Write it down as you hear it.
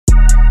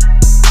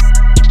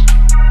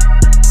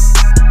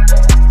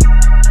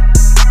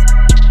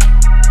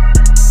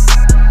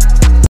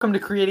Welcome to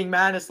Creating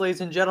Madness,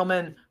 ladies and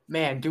gentlemen.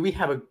 Man, do we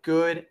have a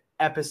good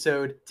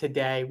episode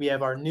today. We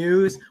have our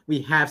news,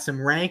 we have some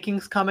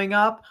rankings coming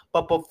up,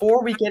 but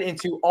before we get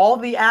into all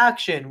the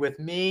action with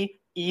me,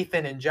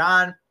 Ethan, and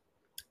John,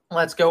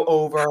 let's go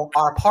over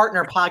our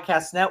partner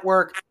podcast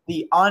network,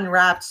 the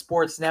Unwrapped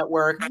Sports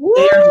Network.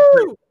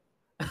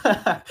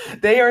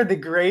 They are the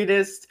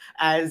greatest,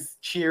 as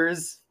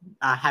cheers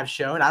have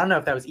shown. I don't know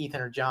if that was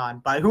Ethan or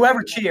John, but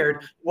whoever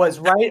cheered was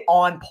right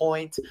on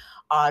point.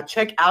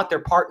 Check out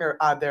their partner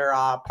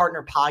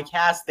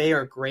podcast. They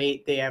are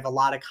great. They have a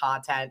lot of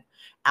content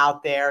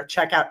out there.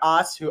 Check out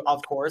us, who,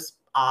 of course,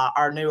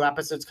 our new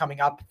episodes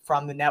coming up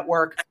from the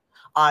network.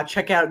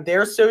 Check out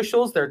their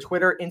socials, their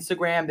Twitter,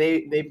 Instagram.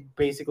 They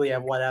basically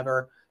have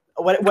whatever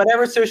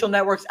social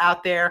networks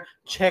out there.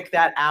 Check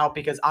that out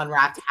because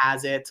Unwrapped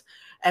has it.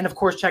 And of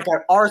course, check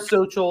out our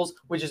socials,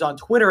 which is on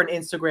Twitter and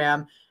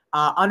Instagram,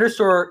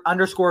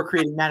 _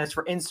 Creating Madness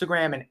for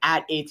Instagram and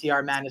at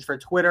ATR Madness for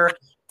Twitter.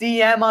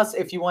 DM us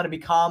if you want to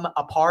become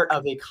a part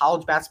of a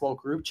college basketball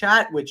group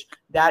chat, which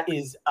that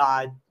is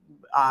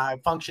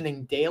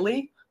functioning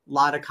daily. A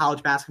lot of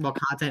college basketball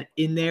content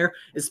in there,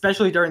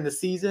 especially during the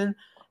season.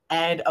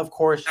 And of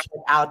course,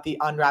 check out the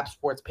Unwrapped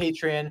Sports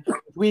Patreon.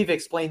 We've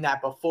explained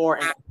that before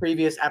in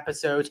previous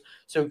episodes.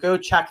 So go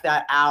check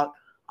that out.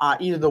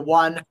 Either the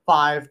 $1,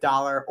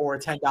 $5, or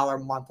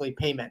 $10 monthly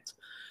payment.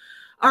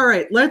 All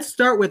right, let's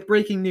start with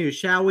breaking news,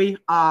 shall we?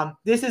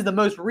 This is the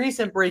most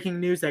recent breaking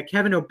news that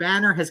Kevin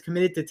Obanor has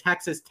committed to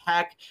Texas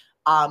Tech,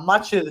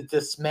 much to the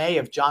dismay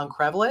of John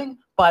Creveling.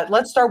 But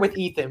let's start with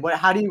Ethan.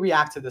 How do you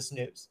react to this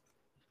news?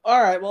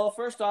 All right, well,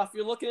 first off,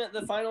 you're looking at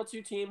the final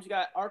two teams. You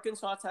got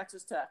Arkansas,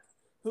 Texas Tech.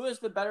 Who is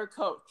the better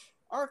coach?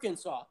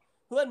 Arkansas.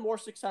 Who had more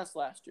success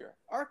last year?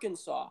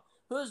 Arkansas.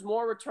 Who has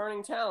more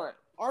returning talent?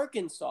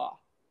 Arkansas.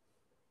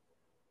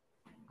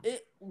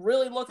 It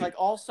really looked like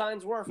all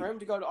signs were for him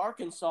to go to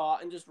Arkansas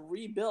and just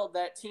rebuild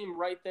that team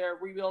right there,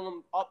 rebuild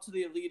them up to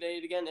the Elite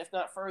Eight again, if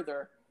not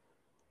further.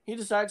 He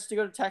decides to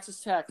go to Texas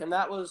Tech, and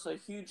that was a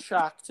huge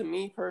shock to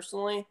me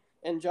personally.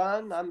 And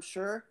John, I'm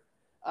sure.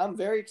 I'm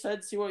very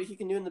excited to see what he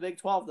can do in the Big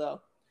 12,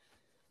 though.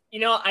 You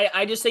know,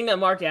 I just think that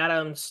Mark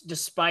Adams,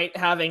 despite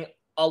having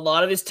a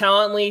lot of his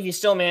talent leave, he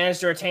still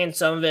managed to retain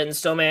some of it and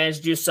still managed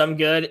to do some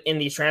good in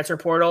the transfer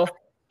portal.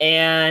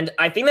 And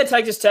I think that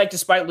Texas Tech,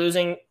 despite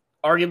losing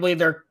arguably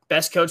their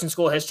best coach in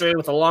school history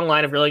with a long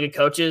line of really good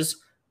coaches,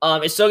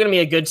 is still going to be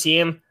a good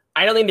team.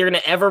 I don't think they're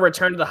going to ever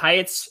return to the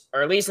heights,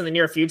 or at least in the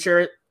near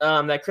future,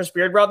 that Chris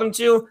Beard brought them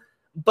to.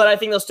 But I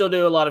think they'll still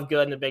do a lot of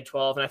good in the Big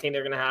 12, and I think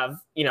they're going to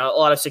have, a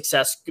lot of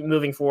success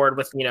moving forward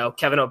with,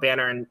 Kevin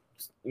Obanor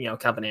and,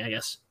 company, I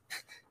guess.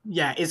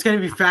 Yeah, it's going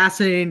to be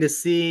fascinating to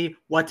see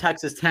what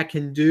Texas Tech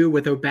can do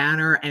with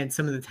Obanor and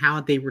some of the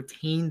talent they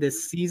retained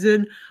this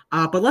season.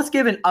 But let's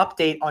give an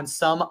update on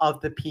some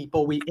of the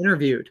people we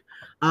interviewed.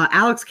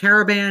 Alex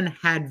Karaban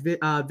had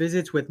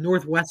visits with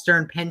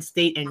Northwestern, Penn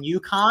State, and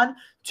UConn,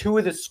 two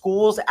of the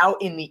schools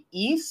out in the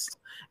East,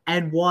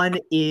 and one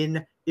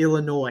in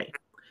Illinois.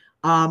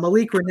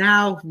 Malik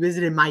Renau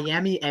visited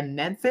Miami and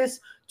Memphis,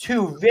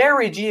 two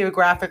very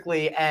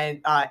geographically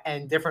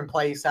and different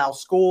play style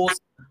schools.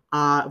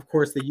 Of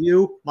course, the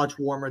U, much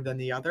warmer than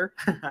the other,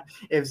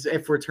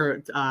 if we're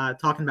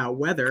talking about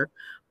weather.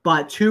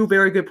 But two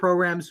very good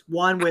programs,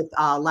 one with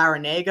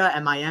Larrañaga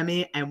and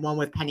Miami and one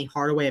with Penny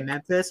Hardaway in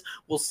Memphis.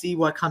 We'll see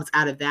what comes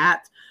out of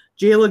that.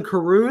 Jalen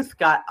Carruth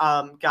got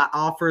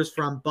offers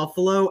from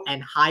Buffalo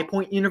and High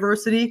Point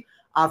University.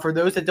 For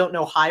those that don't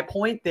know High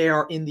Point, they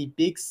are in the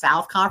Big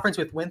South Conference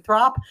with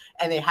Winthrop,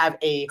 and they have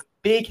a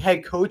big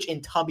head coach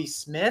in Tubby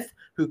Smith,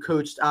 who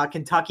coached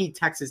Kentucky,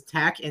 Texas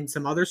Tech, and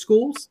some other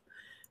schools.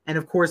 And,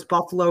 of course,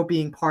 Buffalo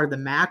being part of the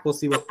MAC. We'll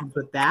see what comes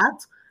with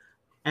that.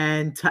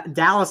 And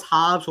Dallas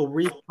Hobbs will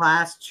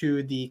reclass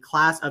to the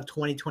class of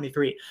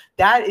 2023.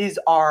 That is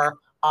our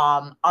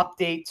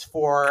updates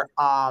for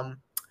our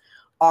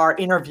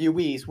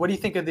interviewees. What do you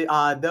think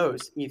of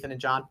those, Ethan and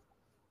John?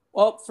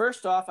 Well,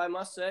 first off, I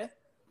must say,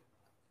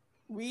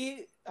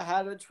 we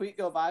had a tweet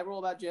go viral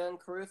about Jalen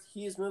Carruth.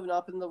 He's moving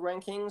up in the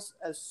rankings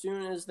as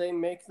soon as they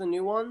make the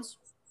new ones.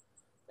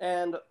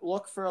 And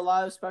look for a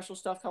lot of special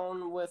stuff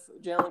coming with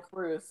Jalen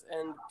Carruth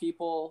and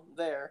people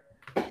there.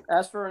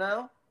 As for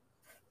now,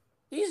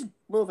 he's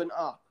moving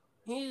up.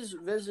 He's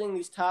visiting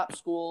these top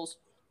schools.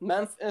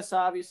 Memphis,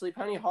 obviously.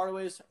 Penny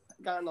Hardaway's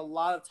gotten a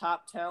lot of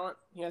top talent.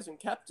 He hasn't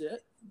kept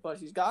it, but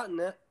he's gotten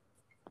it.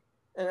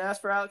 And as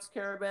for Alex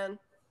Karaban,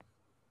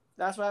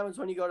 that's what happens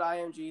when you go to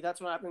IMG. That's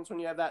what happens when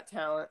you have that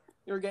talent.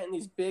 You're getting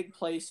these big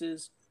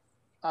places.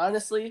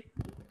 Honestly,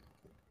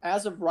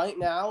 as of right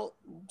now,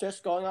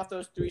 just going off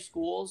those three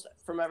schools,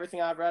 from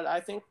everything I've read, I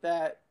think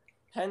that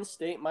Penn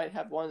State might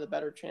have one of the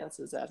better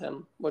chances at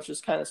him, which is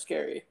kind of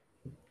scary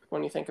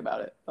when you think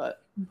about it.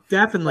 But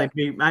definitely,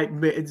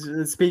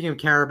 speaking of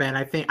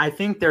Karaban, I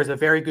think there's a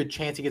very good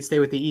chance he could stay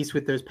with the East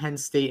with those Penn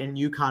State and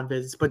UConn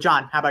visits. But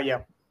John, how about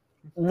you?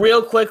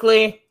 Real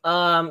quickly,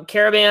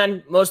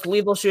 Karaban, most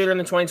lethal shooter in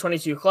the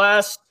 2022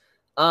 class.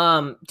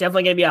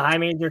 Definitely going to be a high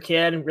major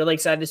kid. Really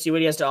excited to see what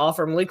he has to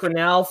offer. Malik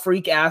Renau,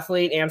 freak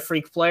athlete and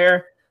freak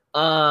player.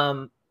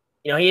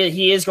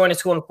 he is going to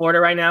school in Florida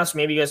right now, so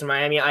maybe he goes to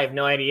Miami. I have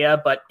no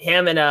idea. But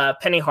him and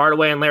Penny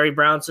Hardaway and Larry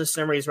Brown's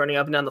system, where he's running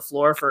up and down the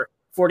floor for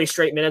 40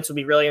 straight minutes, will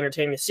be really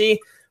entertaining to see.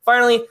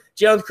 Finally,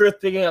 Jalen Cruz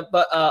picking up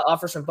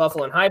offers from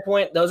Buffalo and High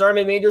Point. Those are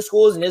mid-major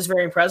schools and is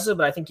very impressive,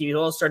 but I think he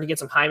will start to get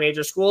some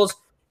high-major schools.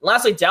 And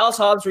lastly, Dallas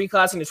Hobbs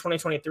reclassing to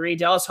 2023.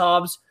 Dallas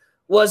Hobbs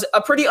was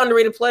a pretty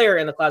underrated player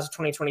in the class of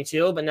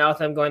 2022, but now with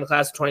him going to the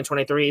class of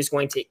 2023, he's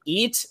going to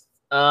eat.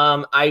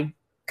 We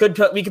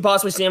could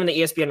possibly see him in the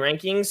ESPN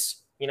rankings.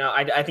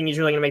 I think he's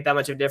really going to make that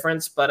much of a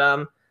difference. But,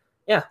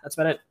 yeah, that's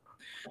about it.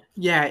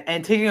 Yeah,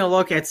 and taking a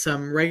look at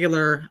some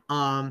regular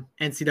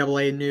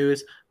NCAA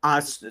news,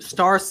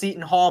 star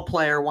Seton Hall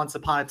player once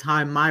upon a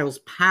time, Miles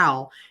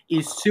Powell,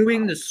 is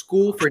suing the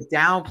school for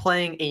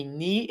downplaying a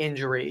knee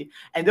injury.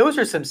 And those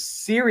are some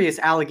serious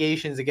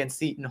allegations against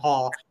Seton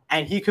Hall,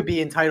 and he could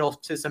be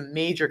entitled to some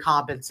major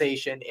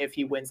compensation if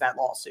he wins that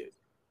lawsuit.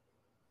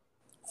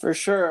 For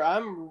sure.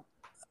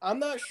 I'm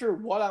not sure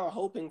what I'm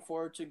hoping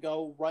for to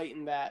go right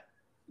in that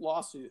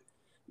lawsuit.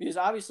 Because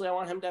obviously I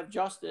want him to have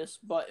justice,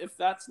 but if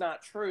that's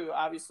not true,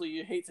 obviously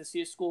you hate to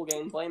see a school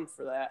getting blamed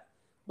for that.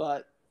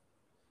 But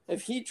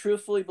if he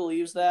truthfully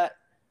believes that,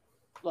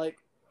 like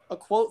a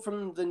quote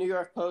from the New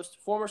York Post,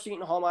 former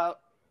Seton Hall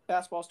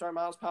basketball star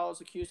Miles Powell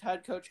has accused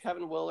head coach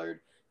Kevin Willard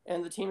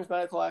and the team's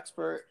medical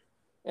expert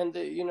and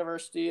the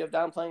university of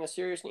downplaying a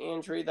serious knee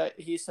injury that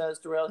he says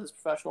derailed his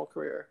professional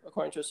career,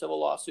 according to a civil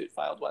lawsuit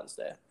filed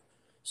Wednesday.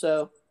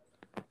 So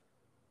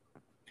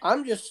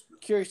I'm just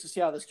curious to see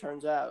how this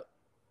turns out.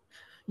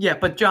 Yeah,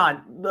 but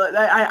John,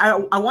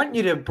 I want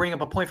you to bring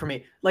up a point for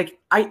me. Like,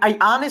 I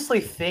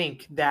honestly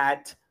think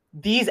that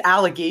these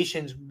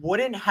allegations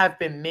wouldn't have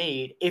been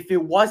made if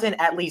it wasn't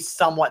at least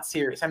somewhat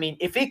serious. I mean,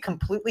 if it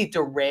completely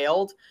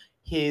derailed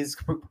his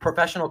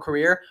professional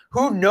career,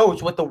 who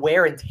knows what the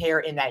wear and tear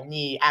in that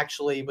knee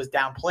actually was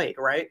downplayed,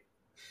 right?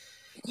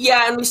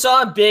 Yeah, and we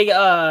saw a big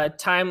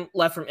time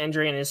left from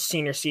injury in his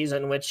senior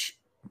season, which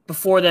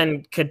before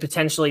then could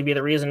potentially be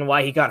the reason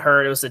why he got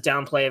hurt. It was the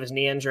downplay of his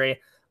knee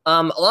injury.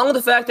 Along with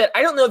the fact that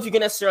I don't know if you can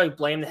necessarily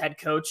blame the head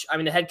coach. I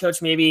mean, the head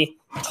coach maybe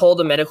told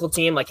the medical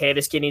team, like, hey,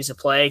 this kid needs to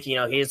play.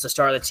 He's the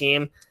star of the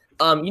team.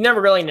 You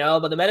never really know,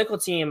 but the medical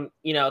team,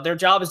 their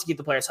job is to keep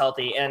the players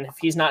healthy. And if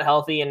he's not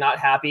healthy and not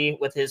happy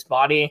with his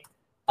body,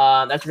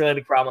 that's a really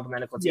big problem with the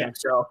medical team. Yeah.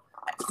 So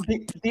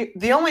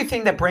the only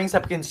thing that brings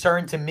up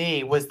concern to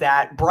me was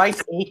that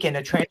Bryce Aiken,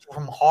 a transfer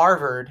from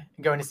Harvard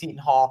going to Seton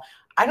Hall,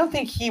 I don't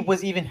think he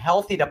was even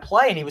healthy to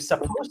play, and he was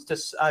supposed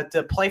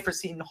to play for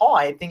Seton Hall.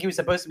 I think he was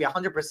supposed to be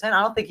 100%.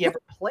 I don't think he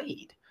ever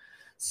played.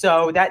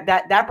 So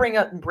that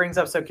brings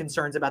up some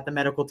concerns about the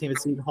medical team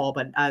at Seton Hall,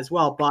 but as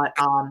well. But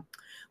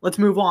let's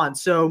move on.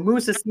 So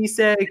Moussa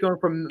Cisse going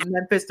from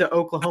Memphis to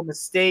Oklahoma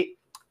State.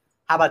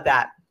 How about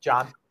that,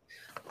 John?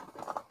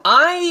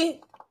 I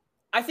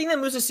think that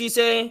Moussa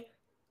Cisse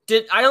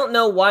I don't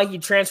know why he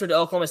transferred to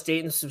Oklahoma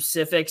State in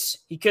specifics.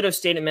 He could have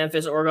stayed at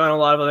Memphis or gone to a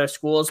lot of other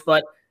schools,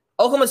 but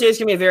Oklahoma State is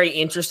going to be a very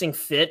interesting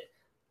fit.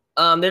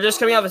 They're just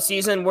coming off a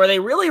season where they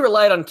really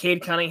relied on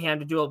Cade Cunningham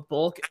to do a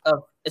bulk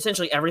of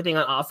essentially everything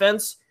on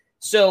offense.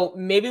 So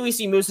maybe we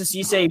see Moussa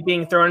Cisse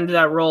being thrown into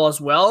that role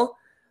as well.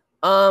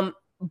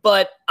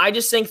 But I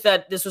just think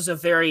that this was a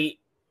very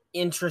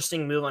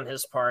interesting move on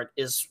his part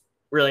is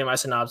really my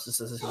synopsis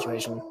of the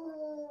situation.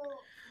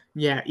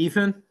 Yeah,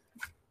 Ethan?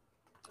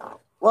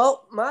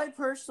 Well, my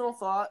personal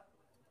thought,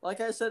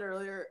 like I said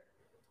earlier,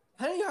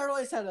 Penny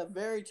Hardaway's had a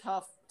very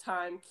tough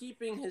time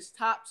keeping his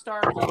top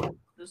star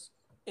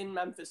in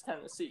Memphis,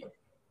 Tennessee.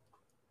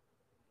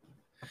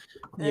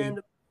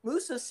 And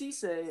Moussa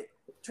Cisse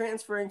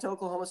transferring to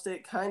Oklahoma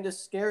State kind of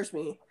scares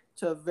me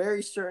to a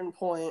very certain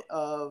point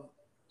of,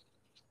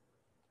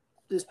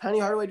 is Penny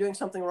Hardaway doing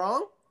something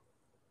wrong?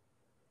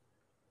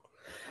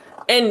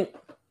 And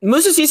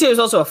Moussa Cisse was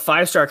also a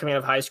 5-star coming out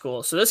of high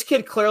school. So this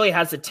kid clearly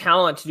has the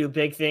talent to do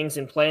big things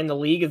and play in the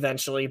league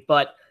eventually.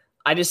 But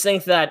I just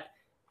think that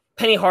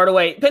Penny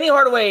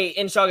Hardaway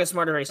and Shaka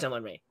Smart are very similar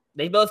to me.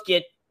 They both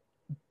get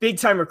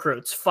big-time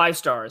recruits, 5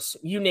 stars,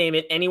 you name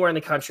it, anywhere in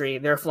the country,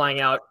 they're flying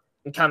out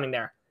and coming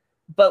there.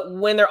 But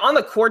when they're on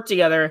the court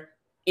together,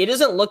 it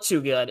doesn't look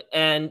too good.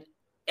 And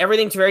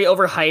everything's very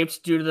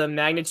overhyped due to the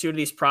magnitude of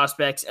these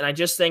prospects. And I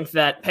just think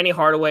that Penny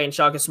Hardaway and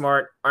Shaka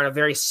Smart are in a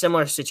very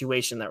similar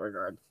situation in that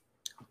regard.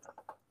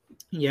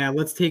 Yeah,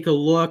 let's take a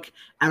look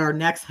at our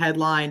next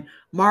headline.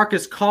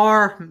 Marcus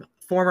Carr,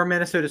 former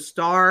Minnesota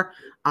Star,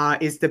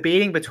 is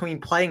debating between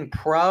playing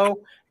pro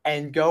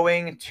and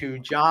going to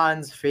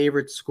John's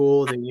favorite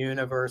school, the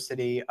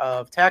University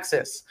of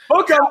Texas.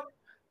 Okay.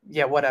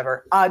 Yeah,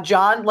 whatever.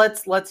 John,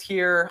 let's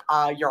hear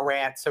your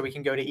rant so we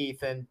can go to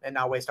Ethan and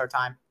not waste our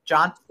time.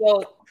 John?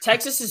 Well,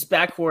 Texas's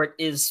backcourt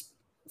is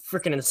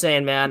freaking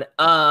insane, man.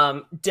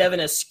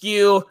 Devin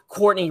Askew,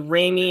 Courtney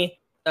Ramey,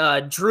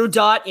 Drew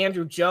Dott,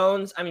 Andrew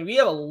Jones. I mean, we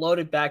have a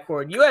loaded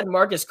backcourt. You had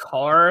Marcus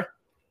Carr.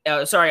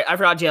 Sorry, I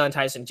forgot Jalen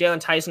Tyson. Jalen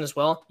Tyson as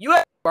well. You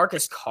had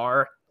Marcus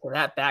Carr for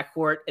that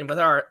backcourt, and with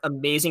our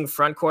amazing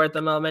front court at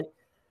the moment,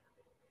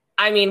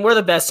 I mean, we're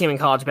the best team in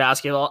college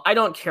basketball. I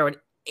don't care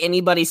what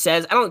anybody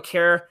says. I don't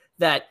care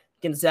that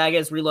Gonzaga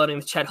is reloading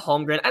with Chet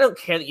Holmgren. I don't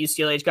care that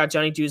UCLA's got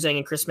Johnny Juzang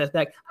and Chris Smith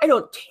back. I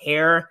don't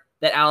care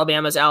that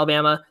Alabama's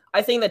Alabama.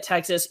 I think that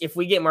Texas, if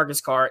we get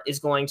Marcus Carr, is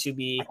going to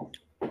be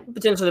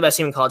potentially the best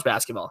team in college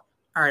basketball.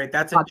 All right,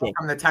 that's it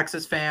from the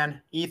Texas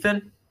fan.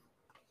 Ethan?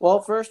 Well,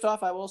 first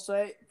off, I will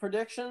say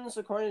predictions,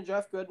 according to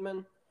Jeff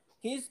Goodman,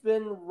 he's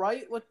been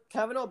right with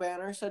Kevin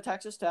O'Banner, said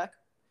Texas Tech.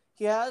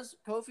 He has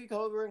Kofi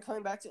Cockburn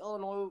coming back to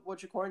Illinois,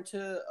 which according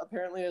to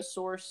apparently a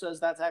source says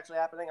that's actually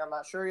happening. I'm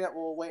not sure yet.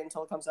 We'll wait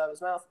until it comes out of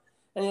his mouth.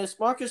 And he has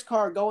Marcus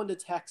Carr going to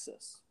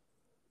Texas.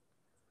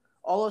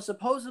 Although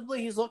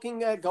supposedly he's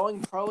looking at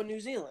going pro in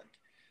New Zealand.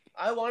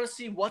 I want to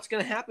see what's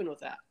going to happen with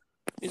that.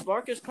 Because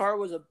Marcus Carr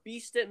was a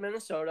beast at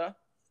Minnesota.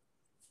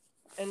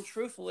 And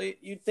truthfully,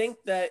 you'd think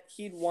that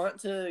he'd want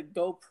to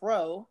go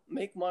pro,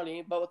 make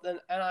money, but with an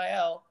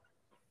NIL,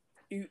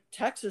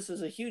 Texas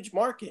is a huge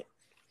market.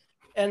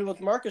 And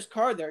with Marcus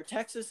Carr there,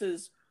 Texas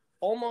is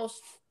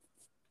almost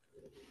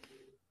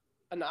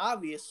an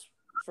obvious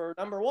for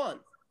number one.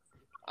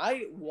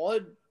 I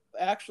would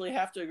actually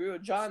have to agree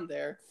with John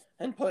there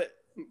and put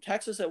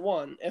Texas at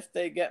 1 if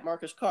they get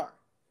Marcus Carr.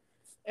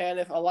 And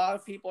if a lot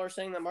of people are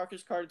saying that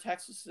Marcus Carr to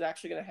Texas is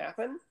actually going to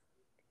happen,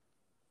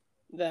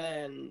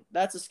 then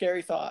that's a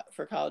scary thought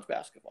for college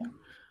basketball.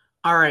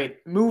 All right,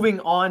 moving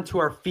on to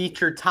our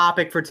featured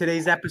topic for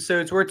today's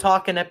episodes. We're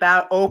talking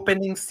about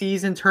opening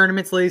season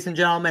tournaments, ladies and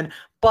gentlemen.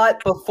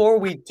 But before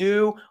we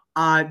do,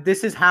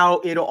 this is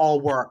how it'll all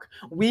work.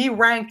 We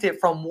ranked it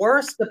from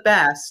worst to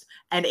best,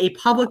 and a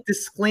public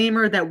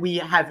disclaimer that we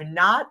have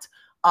not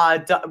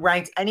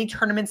ranked any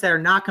tournaments that are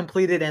not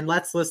completed, and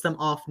let's list them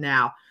off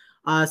now,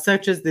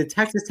 such as the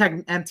Texas Tech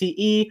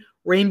MTE,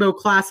 Rainbow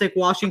Classic,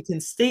 Washington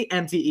State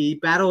MTE,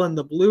 Battle in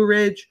the Blue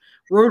Ridge,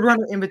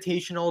 Roadrunner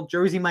Invitational,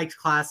 Jersey Mike's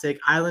Classic,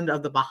 Island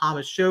of the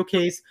Bahamas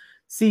Showcase,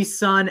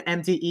 CSUN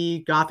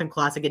MTE, Gotham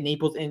Classic, and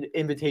Naples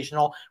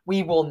Invitational.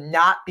 We will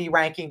not be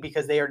ranking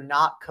because they are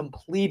not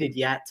completed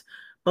yet.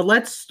 But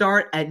let's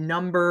start at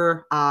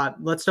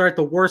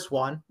the worst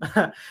one,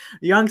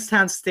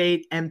 Youngstown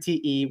State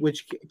MTE,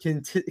 which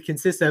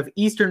consists of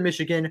Eastern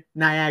Michigan,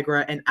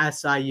 Niagara, and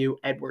SIU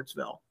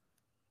Edwardsville.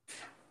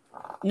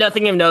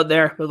 Nothing of note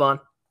there.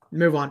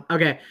 Move on.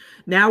 Okay.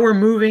 Now we're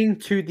moving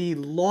to the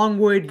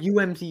Longwood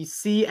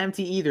UMBC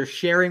MTE. They're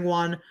sharing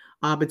one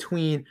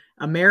between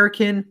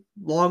American,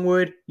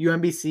 Longwood,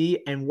 UMBC,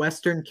 and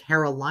Western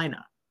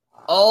Carolina.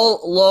 All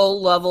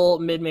low-level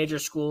mid-major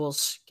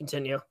schools.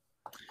 Continue.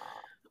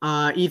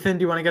 Ethan,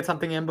 do you want to get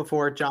something in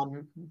before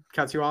John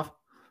cuts you off?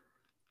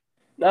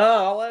 No,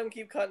 I'll let him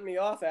keep cutting me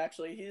off,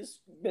 actually.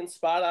 He's been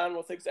spot on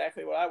with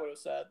exactly what I would have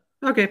said.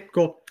 Okay,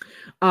 cool.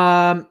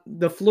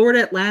 The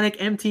Florida Atlantic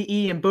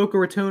MTE in Boca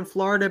Raton,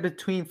 Florida,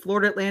 between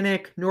Florida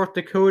Atlantic, North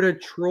Dakota,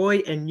 Troy,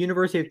 and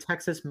University of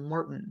Texas,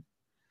 Martin.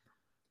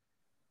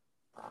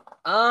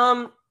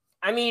 I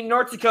mean,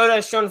 North Dakota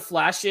has shown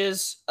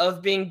flashes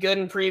of being good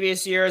in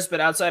previous years, but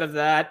outside of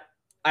that,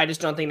 I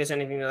just don't think there's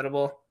anything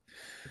notable.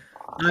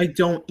 I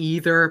don't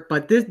either,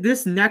 but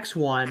this next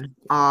one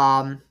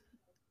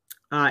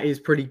is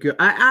pretty good.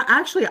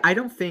 I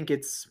don't think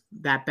it's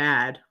that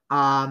bad.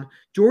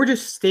 Georgia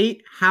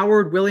State,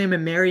 Howard, William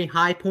and Mary,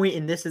 High Point,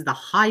 and this is the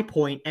High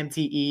Point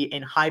MTE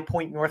in High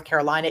Point, North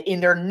Carolina, in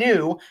their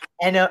new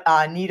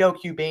Nido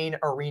Cubane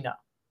Arena.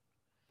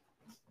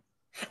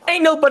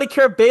 Ain't nobody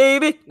care,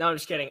 baby. No, I'm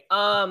just kidding.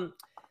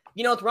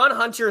 With Ron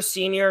Hunter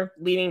Sr.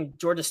 leading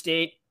Georgia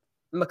State,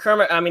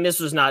 McCurmick, I mean, this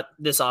was not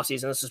this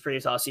offseason. This was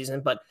previous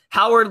offseason, but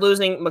Howard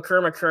losing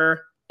McCurmick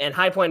and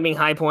High Point being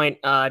High Point,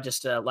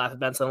 just to laugh at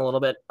Benson a little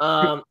bit.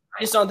 I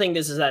just don't think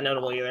this is that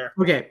notable either.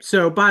 Okay,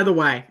 so by the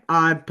way,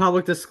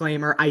 public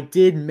disclaimer, I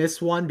did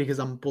miss one because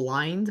I'm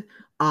blind.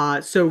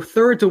 So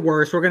third to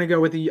worst, we're going to go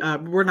with the,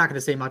 we're not going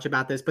to say much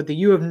about this, but the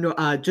U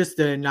of, just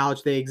to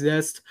acknowledge they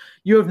exist,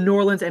 U of New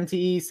Orleans,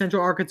 MTE,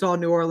 Central Arkansas,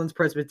 New Orleans,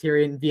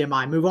 Presbyterian,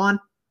 VMI. Move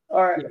on.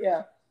 All right,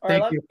 yeah. All right,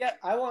 Thank you.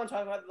 I want to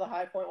talk about the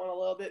High Point one a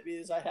little bit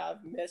because I have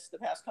missed the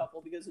past couple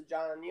because of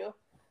John and you.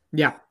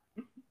 Yeah.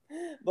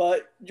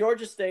 But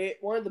Georgia State,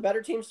 one of the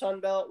better teams, Sun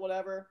Belt,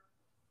 whatever.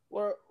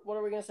 What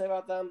are we going to say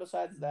about them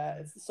besides that?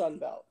 It's the Sun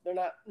Belt. They're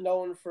not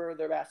known for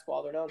their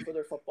basketball. They're known for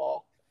their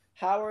football.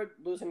 Howard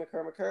losing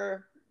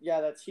McCurr.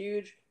 Yeah, that's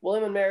huge.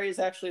 William and Mary is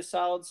actually a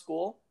solid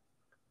school.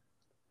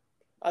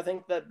 I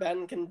think that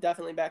Ben can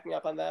definitely back me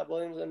up on that.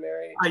 Williams and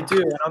Mary. I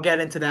do, and I'll get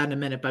into that in a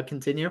minute, but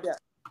continue. Yeah.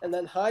 And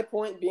then High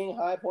Point being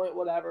High Point,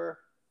 whatever.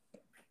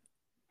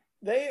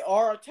 They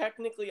are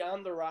technically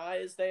on the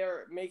rise. They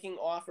are making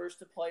offers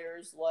to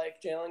players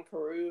like Jalen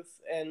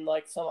Carruth and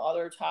like some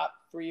other top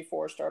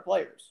 3-4-star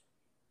players.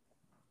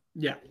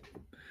 Yeah.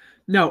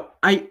 No,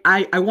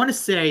 I want to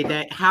say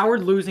that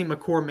Howard losing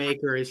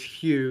McCormaker is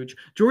huge.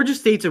 Georgia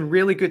State's a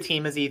really good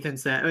team, as Ethan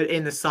said,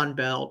 in the Sun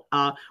Belt.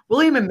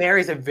 William and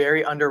Mary is a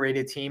very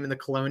underrated team in the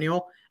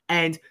Colonial.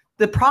 And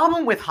the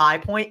problem with High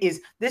Point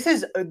is this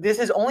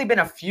has only been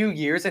a few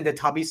years into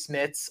Tubby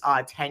Smith's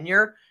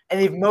tenure, and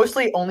they've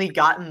mostly only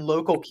gotten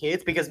local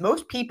kids because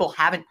most people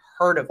haven't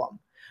heard of them.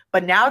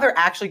 But now they're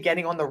actually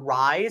getting on the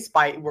rise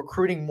by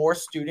recruiting more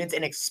students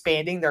and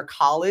expanding their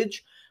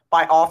college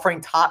by offering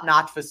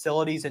top-notch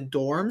facilities and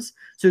dorms.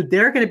 So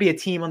they're going to be a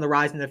team on the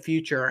rise in the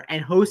future,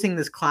 and hosting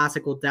this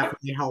classic will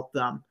definitely help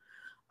them.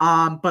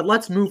 But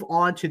let's move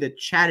on to the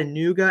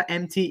Chattanooga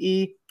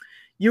MTE.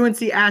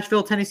 UNC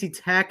Asheville, Tennessee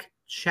Tech,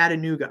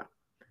 Chattanooga.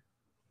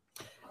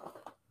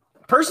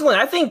 Personally,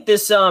 I think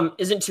this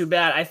isn't too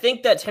bad. I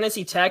think that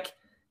Tennessee Tech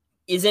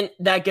isn't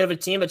that good of a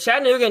team, but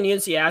Chattanooga and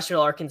UNC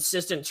Asheville are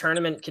consistent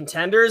tournament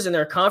contenders in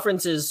their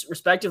conferences,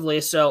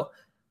 respectively. So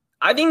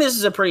I think this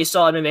is a pretty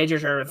solid mid-major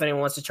tournament if anyone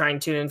wants to try and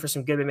tune in for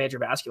some good mid-major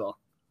basketball.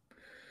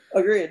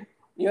 Agreed.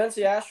 UNC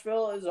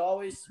Asheville is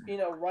always,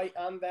 right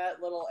on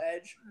that little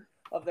edge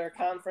of their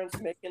conference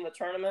making the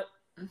tournament.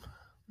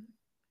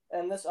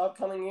 And this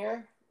upcoming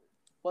year,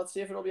 let's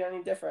see if it'll be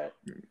any different.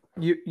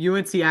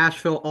 UNC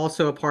Asheville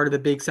also a part of the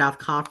Big South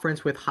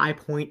Conference with High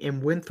Point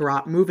and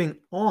Winthrop. Moving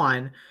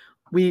on,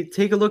 we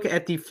take a look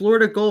at the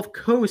Florida Gulf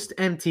Coast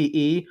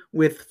MTE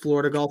with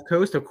Florida Gulf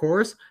Coast, of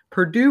course,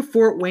 Purdue,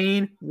 Fort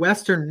Wayne,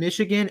 Western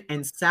Michigan,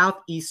 and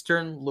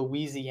Southeastern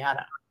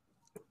Louisiana.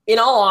 In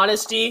all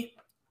honesty,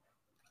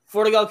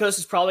 Florida Gulf Coast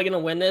is probably going to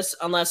win this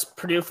unless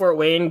Purdue Fort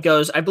Wayne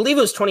goes, I believe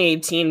it was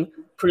 2018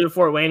 Purdue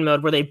Fort Wayne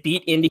mode where they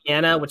beat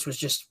Indiana, which was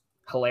just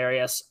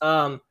hilarious.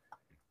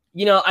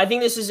 I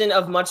think this isn't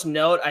of much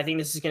note. I think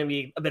this is going to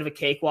be a bit of a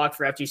cakewalk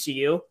for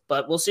FGCU,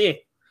 but we'll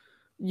see.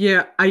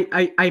 Yeah,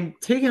 I'm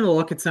taking a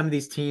look at some of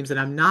these teams and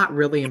I'm not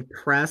really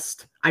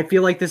impressed. I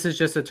feel like this is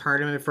just a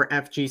tournament for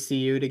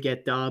FGCU to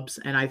get dubs,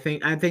 and I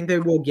think they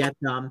will get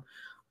them.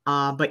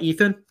 But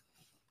Ethan?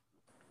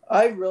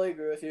 I really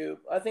agree with you.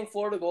 I think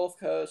Florida Gulf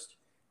Coast,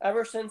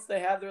 ever since they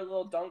had their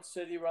little Dunk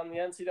City run, the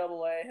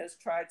NCAA has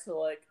tried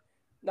to,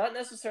 not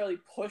necessarily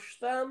push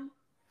them,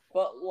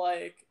 but,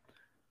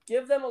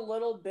 give them a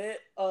little bit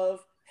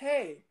of,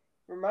 hey,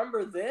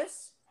 remember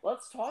this?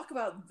 Let's talk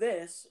about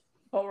this,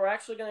 but we're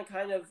actually going to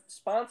kind of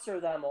sponsor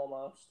them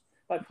almost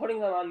by putting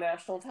them on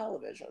national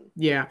television.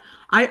 Yeah,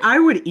 I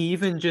would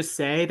even just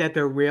say that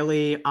they're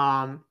really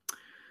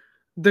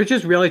they're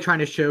just really trying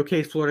to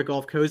showcase Florida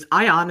Gulf Coast.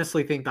 I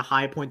honestly think the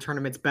High Point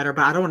tournament's better,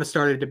 but I don't want to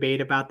start a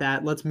debate about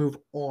that. Let's move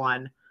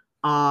on.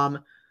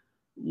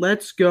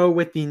 Let's go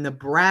with the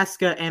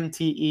Nebraska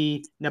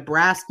MTE,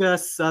 Nebraska,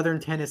 Southern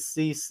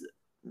Tennessee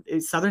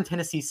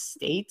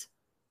State.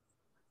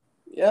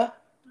 Yeah.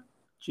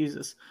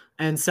 Jesus.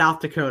 And South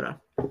Dakota.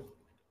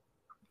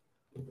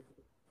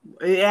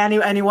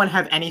 Anyone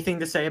have anything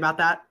to say about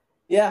that?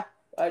 Yeah.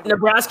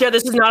 Nebraska,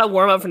 this is not a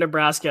warm-up for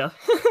Nebraska.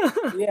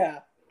 Yeah.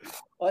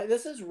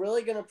 This is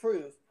really going to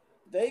prove.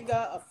 They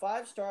got a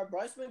 5-star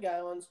Bryce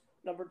McGowan's,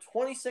 number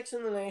 26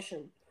 in the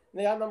nation.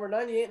 They got number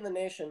 98 in the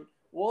nation,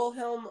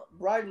 Wilhelm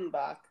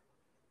Breidenbach.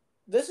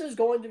 This is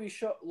going to be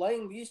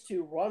letting these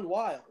two run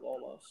wild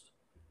almost.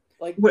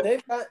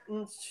 They've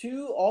gotten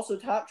 2 also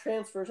top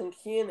transfers in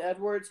Kean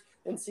Edwards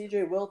and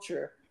CJ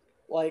Wilcher.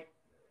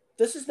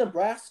 This is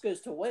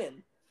Nebraska's to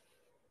win.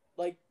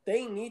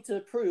 They need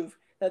to prove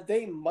that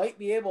they might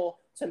be able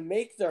to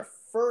make their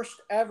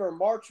first ever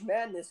March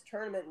Madness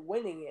tournament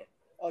winning it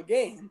a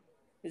game,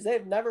 because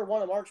they've never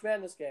won a March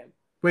Madness game.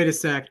 Wait a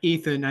sec,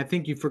 Ethan. I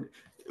think you forgot.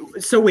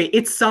 So wait,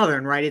 it's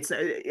Southern, right? It's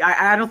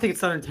I don't think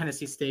it's Southern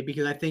Tennessee State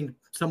because I think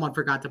someone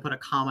forgot to put a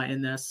comma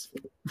in this.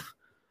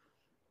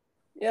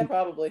 Yeah,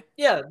 probably.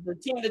 Yeah, the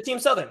team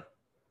Southern.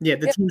 Yeah,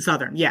 team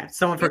Southern. Yeah,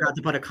 someone forgot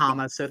to put a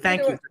comma. So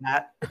thank you for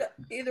that.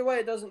 Either way,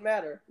 it doesn't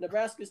matter.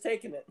 Nebraska's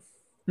taking it.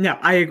 No,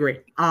 I agree.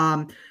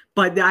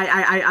 But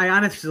I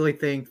honestly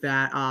think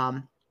that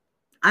I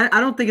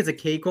don't think it's a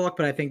cakewalk,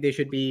 but I think they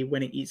should be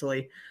winning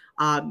easily.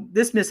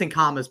 This missing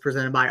comma is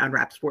presented by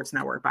Unwrapped Sports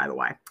Network, by the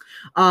way.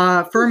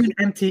 Furman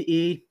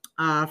MTE,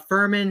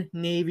 Furman,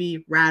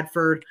 Navy,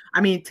 Radford.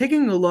 I mean,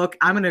 taking a look,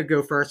 I'm going to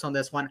go first on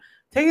this one.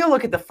 Taking a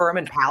look at the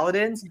Furman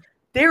Paladins,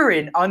 they're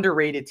an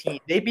underrated team.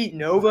 They beat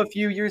Nova a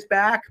few years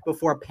back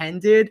before Penn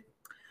did.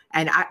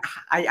 And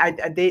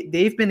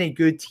they've been a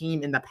good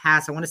team in the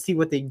past. I want to see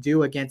what they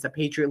do against a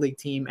Patriot League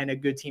team and a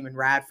good team in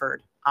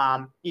Radford.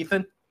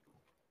 Ethan?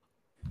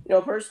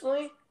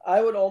 Personally,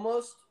 I would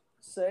almost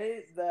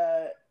say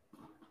that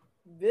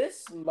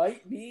this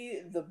might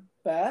be the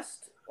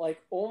best,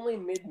 only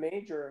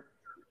mid-major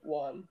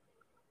one.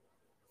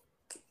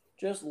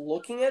 Just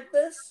looking at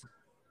this,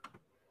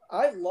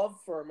 I love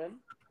Furman.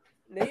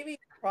 Navy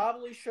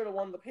probably should have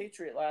won the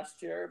Patriot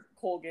last year.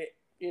 Colgate,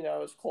 it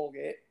was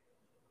Colgate.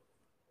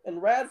 And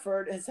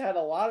Radford has had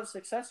a lot of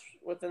success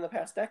within the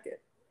past decade.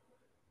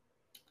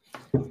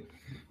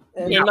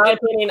 In my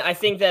opinion, I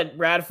think that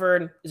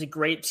Radford is a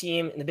great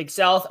team in the Big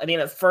South. I think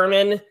that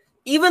Furman,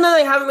 even though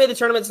they haven't made the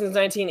tournament since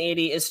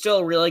 1980, is still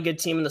a really good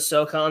team in the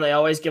SoCon. They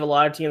always give a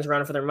lot of teams a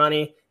run for their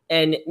money.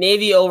 And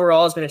Navy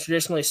overall has been a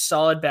traditionally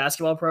solid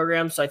basketball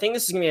program. So I think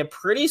this is going to be a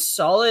pretty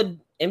solid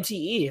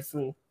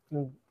MTE.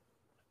 Do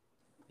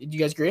you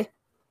guys agree?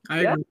 I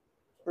agree.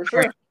 For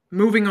sure. Right,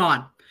 moving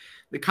on.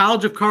 The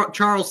College of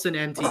Charleston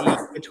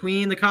MTE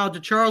between the College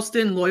of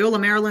Charleston, Loyola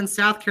Maryland,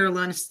 South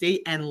Carolina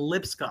State, and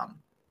Lipscomb.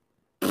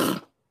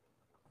 That's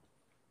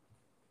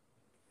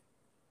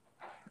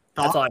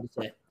all I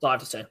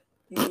have to say.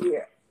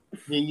 Yeah.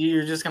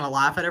 You're just going to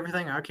laugh at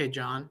everything? Okay,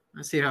 John.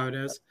 I see how it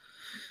is.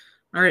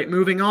 All right,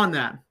 moving on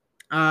then.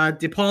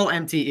 DePaul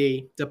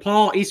MTE,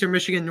 DePaul, Eastern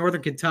Michigan,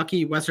 Northern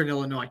Kentucky, Western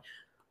Illinois.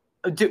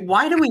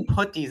 Why do we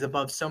put these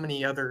above so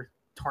many other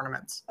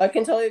tournaments? I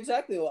can tell you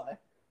exactly why.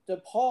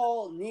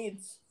 DePaul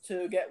needs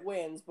to get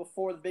wins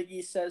before the Big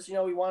East says,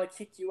 we want to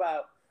kick you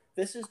out.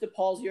 This is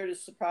DePaul's year to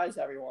surprise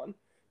everyone.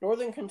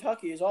 Northern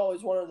Kentucky is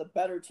always one of the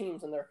better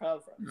teams in their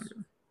conference.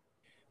 Mm-hmm.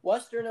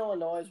 Western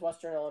Illinois is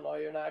Western Illinois.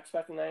 You're not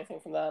expecting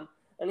anything from them.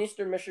 And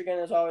Eastern Michigan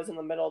is always in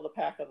the middle of the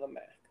pack of the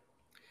MAC.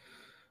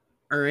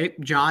 All right.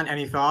 John,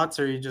 any thoughts,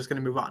 or are you just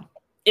going to move on?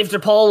 If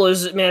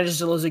DePaul manages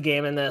to lose a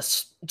game in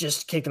this,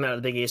 just kick them out of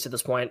the Big East at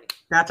this point.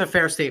 That's a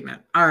fair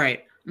statement. All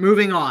right.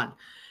 Moving on.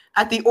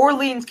 At the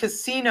Orleans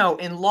Casino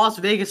in Las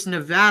Vegas,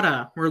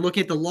 Nevada, we're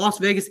looking at the Las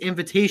Vegas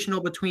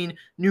Invitational between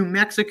New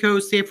Mexico,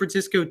 San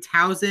Francisco,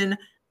 Towson,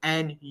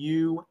 and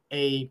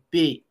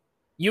UAB.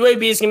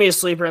 UAB is going to be a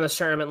sleeper in this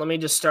tournament. Let me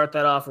just start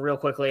that off real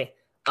quickly.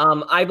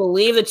 I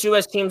believe the two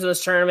best teams in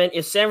this tournament,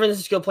 if San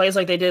Francisco plays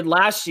like they did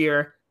last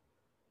year,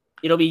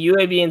 it'll be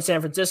UAB and San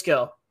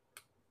Francisco.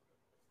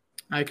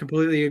 I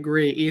completely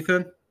agree.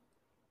 Ethan?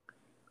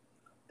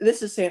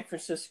 This is San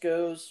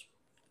Francisco's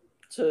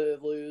to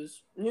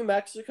lose. New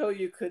Mexico,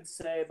 you could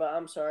say, but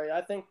I'm sorry. I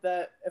think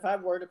that if I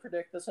were to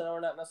predict this, I know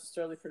we're not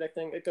necessarily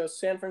predicting, it goes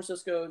San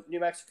Francisco, New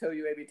Mexico,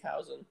 UAB,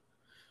 Towson.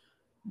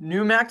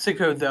 New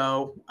Mexico,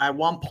 though, at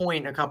one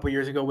point a couple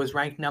years ago was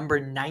ranked number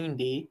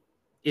 90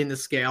 in the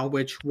scale,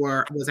 which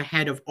was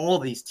ahead of all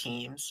these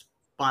teams.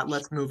 But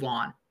let's move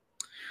on.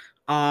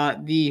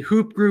 The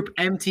Hoop Group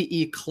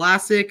MTE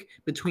Classic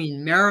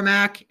between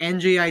Merrimack,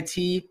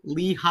 NJIT,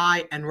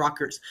 Lehigh, and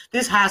Rutgers.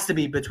 This has to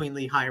be between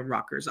Lehigh and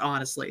Rutgers,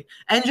 honestly.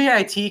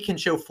 NJIT can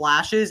show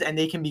flashes, and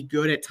they can be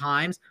good at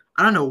times.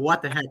 I don't know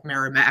what the heck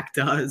Merrimack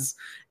does.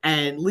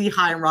 And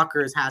Lehigh and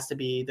Rutgers has to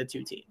be the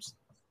two teams.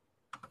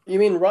 You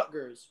mean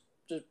Rutgers?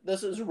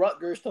 This is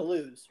Rutgers to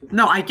lose.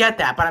 No, I get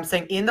that, but I'm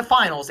saying in the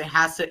finals, it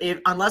has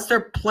to, unless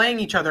they're playing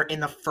each other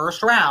in the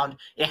first round,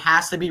 it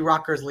has to be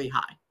Rutgers, Lehigh.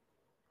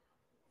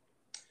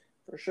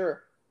 For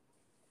sure.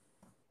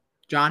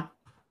 John?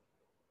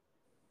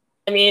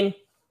 I mean,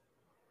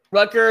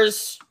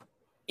 Rutgers,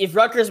 if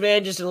Rutgers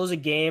manages to lose a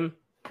game,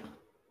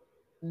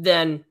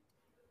 then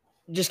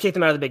just kick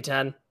them out of the Big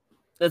Ten.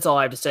 That's all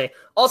I have to say.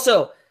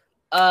 Also,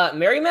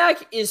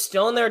 Merrimack is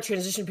still in their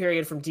transition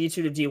period from D2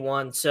 to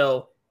D1.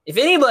 So if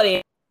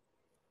anybody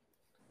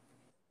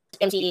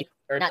MTE,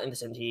 or not in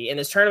this MTE, in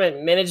this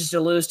tournament manages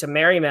to lose to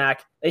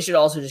Merrimack, they should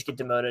also just get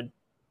demoted.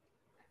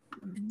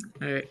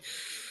 All right.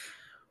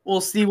 We'll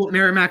see what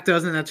Merrimack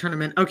does in that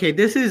tournament. Okay,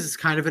 this is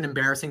kind of an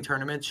embarrassing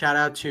tournament. Shout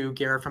out to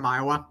Garrett from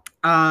Iowa.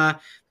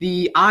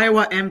 The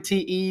Iowa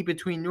MTE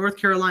between North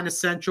Carolina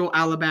Central,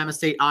 Alabama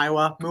State,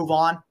 Iowa. Move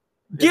on.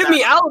 Give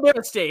me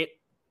Alabama State.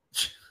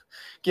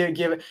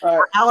 Give it.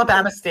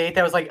 Alabama State,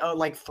 that was like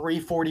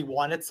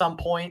 341 at some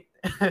point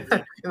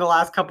in the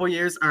last couple of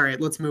years. All right,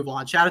 let's move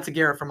on. Shout out to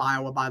Garrett from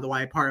Iowa, by the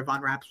way, part of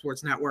Unwrapped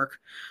Sports Network.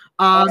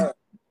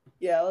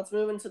 Yeah, let's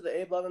move into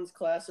the Abe Levins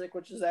Classic,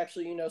 which is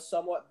actually,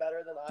 somewhat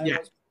better than Iowa's. Yeah.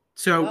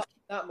 So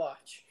not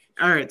much.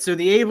 All right, so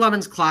the Abe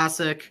Levins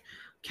Classic,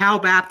 Cal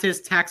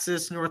Baptist,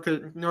 Texas,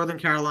 Northern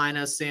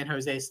Carolina, San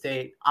Jose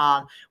State.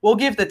 We'll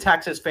give the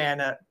Texas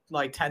fan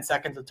 10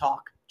 seconds to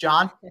talk.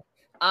 John?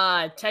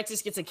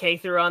 Texas gets a K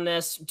through on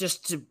this.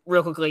 Just to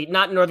real quickly,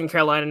 not Northern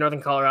Carolina,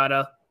 Northern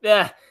Colorado.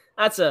 Yeah,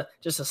 that's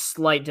just a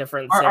slight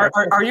difference.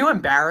 Are you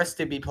embarrassed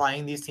to be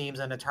playing these teams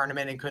in a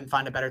tournament and couldn't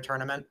find a better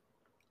tournament?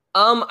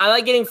 I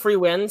like getting free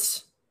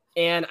wins,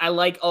 and I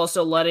like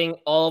also letting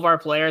all of our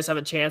players have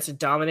a chance to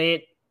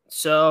dominate.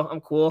 So I'm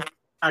cool.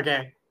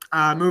 Okay,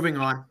 moving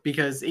on,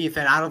 because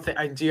Ethan, I don't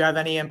think. Do you have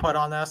any input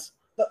on this?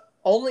 The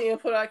only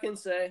input I can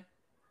say: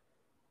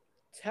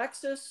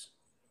 Texas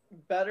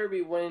better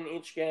be winning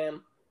each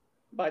game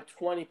by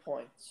 20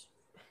 points.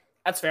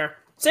 That's fair.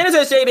 San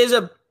Jose State is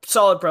a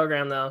solid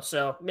program, though,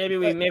 so maybe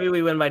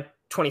we win by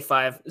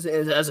 25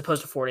 as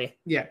opposed to 40.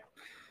 Yeah.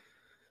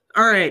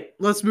 All right,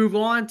 let's move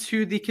on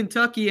to the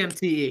Kentucky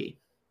MTE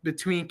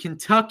between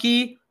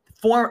Kentucky,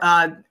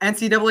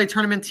 NCAA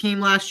tournament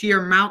team last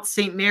year, Mount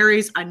St.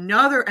 Mary's,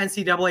 another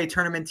NCAA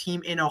tournament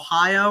team in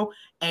Ohio,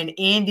 and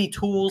Andy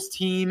Toole's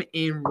team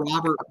in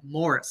Robert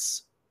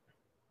Morris.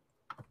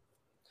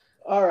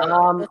 All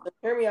right, listen,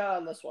 hear me out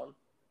on this one.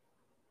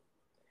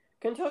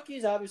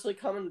 Kentucky's obviously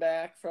coming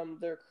back from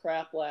their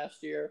crap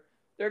last year.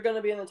 They're going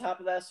to be in the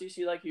top of the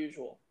SEC like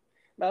usual.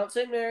 Mount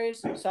St.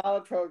 Mary's,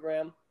 solid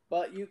program,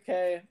 but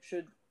UK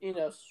should,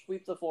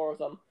 sweep the floor with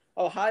them.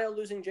 Ohio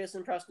losing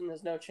Jason Preston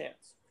has no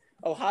chance.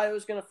 Ohio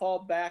is going to fall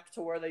back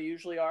to where they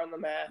usually are in the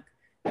MAC,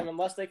 and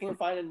unless they can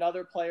find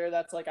another player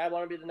that's like, I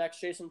want to be the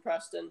next Jason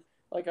Preston,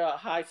 like a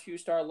high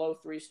 2-star, low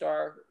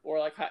 3-star,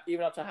 or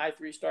even up to high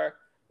 3-star,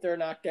 they're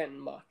not getting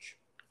much.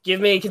 Give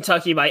me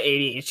Kentucky by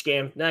 80 each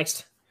game.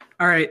 Next.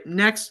 All right,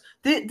 next.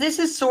 This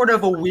is sort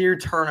of a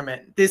weird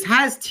tournament. This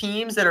has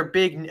teams that are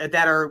big,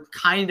 that are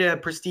kind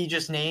of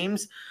prestigious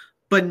names,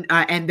 but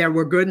and that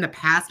were good in the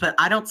past, but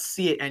I don't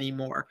see it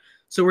anymore.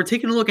 So we're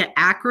taking a look at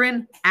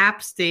Akron,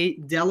 App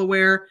State,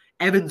 Delaware,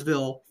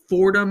 Evansville,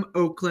 Fordham,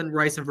 Oakland,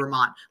 Rice, and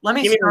Vermont. Give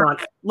me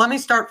Vermont. Let me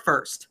start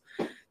first.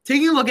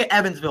 Taking a look at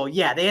Evansville,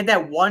 yeah, they had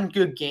that one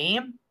good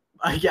game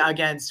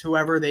against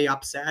whoever they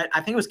upset.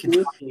 I think it was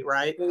Kentucky,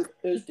 right? It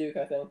was Duke,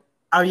 I think.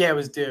 Oh, yeah, it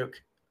was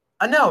Duke.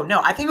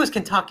 No, I think it was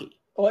Kentucky.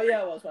 Oh,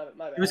 yeah, it was.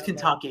 My bad. It was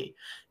Kentucky.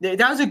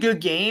 That was a good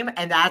game,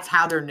 and that's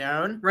how they're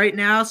known right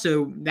now,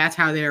 so that's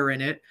how they're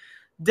in it.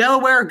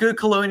 Delaware, good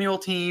Colonial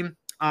team.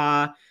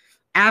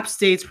 App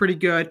State's pretty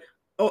good.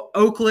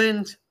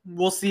 Oakland,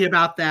 we'll see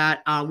about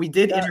that. We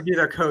did interview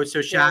their coach,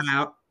 so shout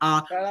out.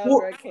 Shout out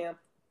Greg Camp.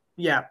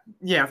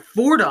 Yeah.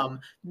 Fordham,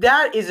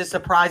 that is a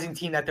surprising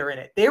team that they're in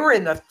it. They were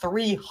in the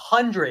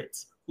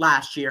 300s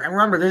last year. And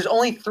remember, there's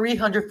only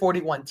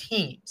 341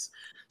 teams.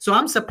 So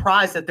I'm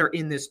surprised that they're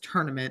in this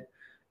tournament.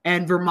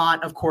 And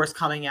Vermont, of course,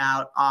 coming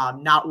out,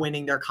 not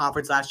winning their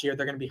conference last year.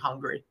 They're going to be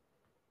hungry.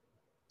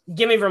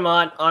 Give me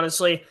Vermont,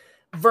 honestly.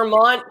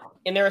 Vermont,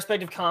 in their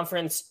respective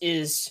conference,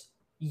 is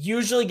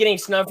usually getting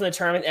snubbed from the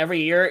tournament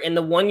every year. And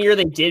the one year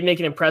they did make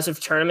an impressive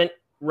tournament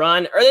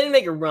run, or they didn't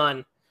make a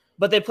run,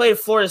 but they played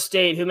Florida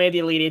State, who made the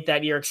Elite Eight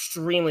that year,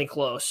 extremely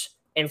close.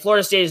 And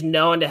Florida State is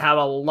known to have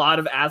a lot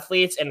of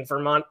athletes, and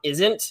Vermont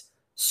isn't.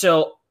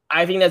 So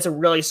I think that's a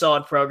really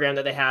solid program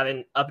that they have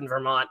up in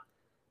Vermont.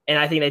 And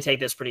I think they take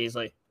this pretty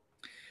easily.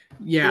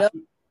 Yeah.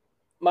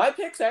 My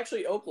pick's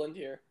actually Oakland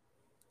here.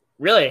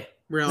 Really?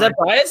 Is that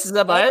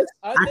biased?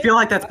 I feel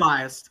like that's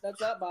biased. That's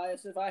not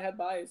biased. If I had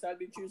bias, I'd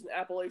be choosing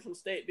Appalachian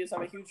State because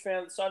I'm a huge fan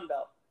of the Sun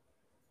Belt.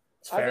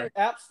 I think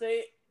App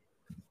State.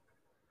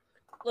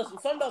 Listen,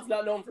 Sun Belt's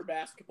not known for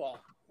basketball.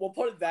 We'll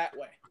put it that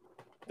way.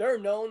 They're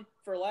known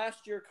for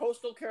last year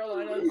Coastal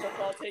Carolina and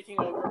football taking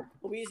over,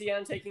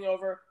 Louisiana taking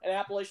over, and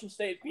Appalachian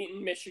State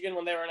beating Michigan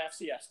when they were an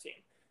FCS team.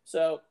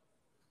 So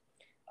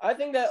I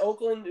think that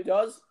Oakland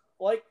does,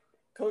 like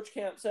Coach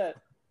Camp said,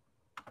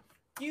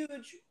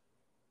 huge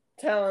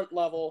talent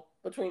level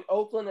between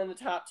Oakland and the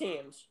top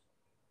teams,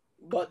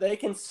 but they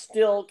can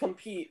still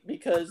compete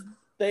because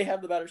they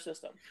have the better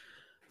system.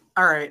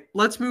 All right,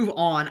 let's move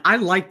on. I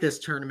like this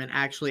tournament,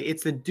 actually.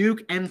 It's the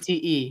Duke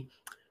MTE.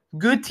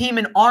 Good team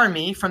in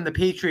Army from the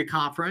Patriot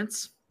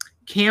Conference,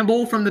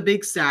 Campbell from the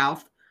Big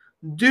South,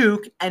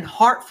 Duke, and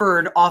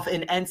Hartford off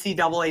an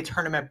NCAA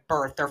tournament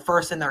berth, their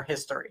first in their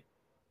history.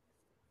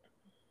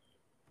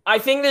 I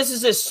think this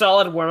is a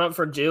solid warm-up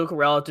for Duke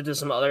relative to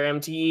some other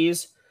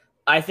MTEs.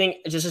 I think,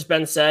 just as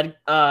Ben said,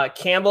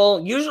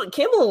 Campbell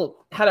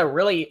had a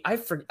really,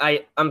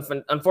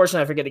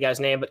 unfortunately I forget the guy's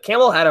name, but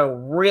Campbell had a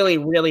really,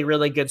 really,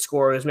 really good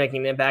scorer who's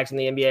making an impact in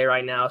the NBA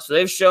right now. So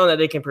they've shown that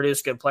they can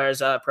produce good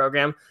players out of that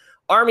program.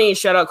 Army,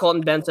 shout out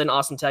Colton Benson,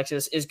 Austin,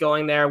 Texas, is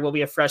going there. Will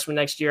be a freshman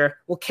next year.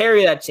 We'll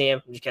carry that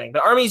team. I'm just kidding.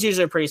 But Army is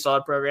usually a pretty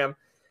solid program.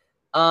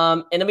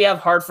 And then we have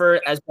Hartford,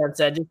 as Ben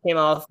said, just came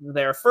off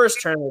their first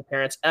tournament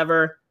appearance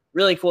ever.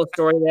 Really cool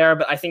story there,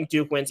 but I think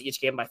Duke wins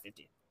each game by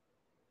 50.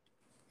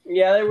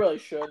 Yeah, they really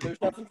should.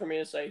 There's nothing for me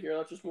to say here.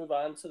 Let's just move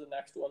on to the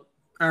next one.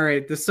 All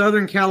right, the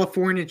Southern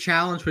California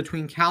Challenge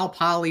between Cal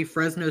Poly,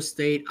 Fresno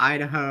State,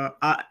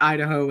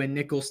 Idaho, and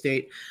Nicholls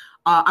State.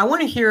 I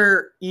want to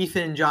hear,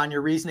 Ethan and John,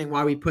 your reasoning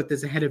why we put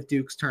this ahead of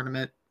Duke's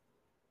tournament.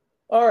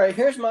 All right,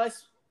 here's my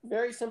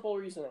very simple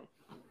reasoning.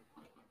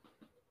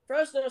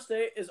 Fresno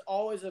State is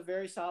always a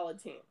very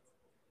solid team.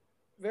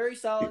 Very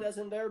solid as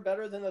in they're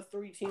better than the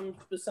three teams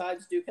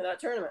besides Duke in that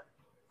tournament.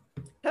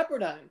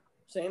 Pepperdine,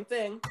 same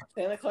thing.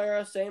 Santa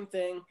Clara, same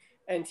thing.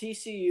 And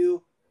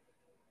TCU,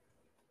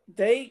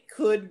 they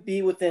could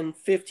be within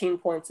 15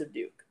 points of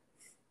Duke.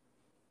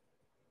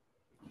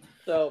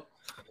 So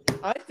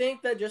I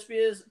think that just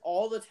because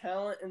all the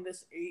talent in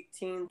this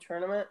 8-team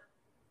tournament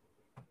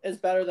is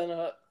better than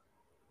a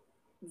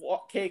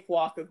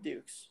cakewalk of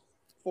Duke's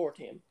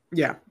 4-team.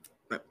 Yeah.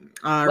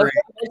 All right.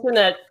 Mention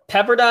that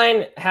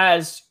Pepperdine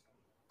has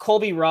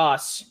Colby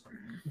Ross,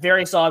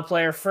 very solid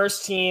player,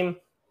 first team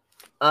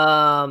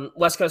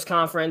West Coast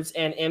Conference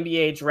and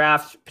NBA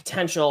draft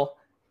potential.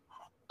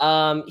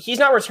 He's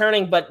not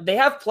returning, but they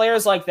have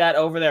players like that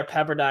over there,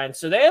 Pepperdine.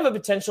 So they have a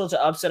potential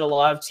to upset a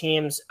lot of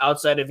teams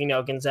outside of,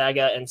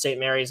 Gonzaga and St.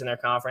 Mary's in their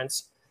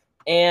conference.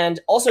 And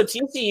also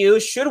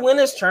TCU should win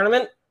this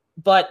tournament,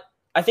 but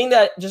I think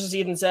that, just as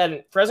Ethan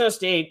said, Fresno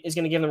State is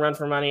going to give them a run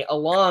for money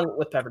along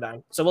with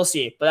Pepperdine. So we'll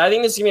see. But I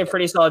think this is going to be a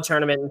pretty solid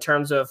tournament in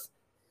terms of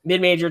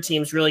mid-major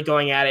teams really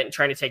going at it and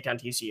trying to take down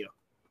TCU.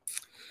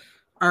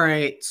 All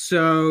right,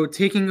 so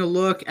taking a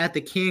look at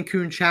the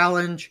Cancun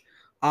Challenge,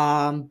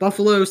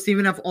 Buffalo,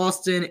 Stephen F.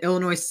 Austin,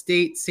 Illinois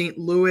State, St.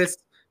 Louis,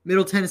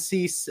 Middle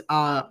Tennessee,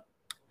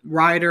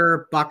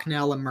 Rider,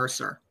 Bucknell, and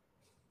Mercer.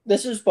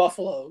 This is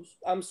Buffalo's.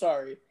 I'm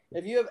sorry.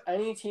 If you have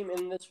any team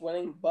in this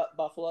winning but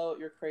Buffalo,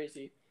 you're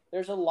crazy.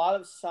 There's a lot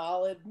of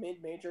solid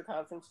mid-major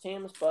conference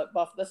teams, but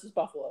this is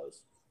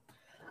Buffalo's.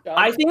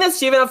 I think that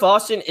Stephen F.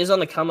 Austin is on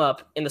the come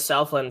up in the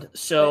Southland.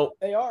 So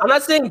they are. I'm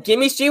not saying give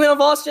me Stephen F.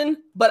 Austin,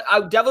 but I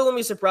definitely wouldn't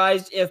be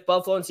surprised if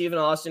Buffalo and Stephen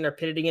Austin are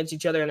pitted against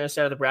each other on their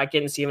side of the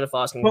bracket and Stephen F.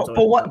 Austin.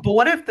 But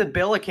what if the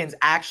Billikens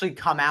actually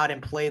come out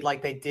and played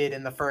like they did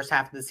in the first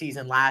half of the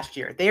season last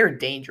year? They are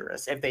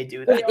dangerous if they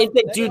do that. If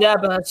they do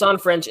that, but Hassan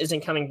French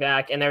isn't coming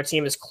back and their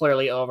team is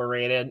clearly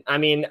overrated. I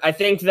mean, I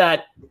think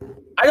that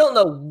I don't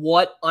know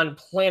what on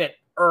planet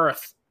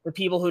Earth the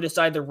people who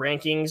decide the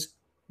rankings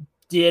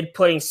did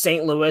putting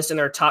St. Louis in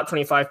their top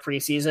 25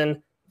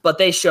 preseason, but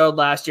they showed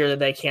last year that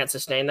they can't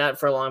sustain that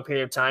for a long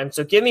period of time.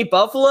 So give me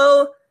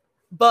Buffalo,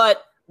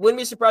 but wouldn't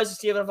be surprised if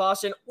Stephen F.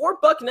 Austin or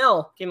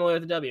Bucknell came away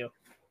with a W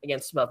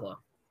against Buffalo.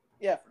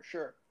 Yeah, for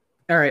sure.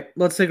 All right,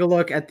 let's take a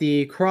look at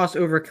the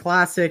crossover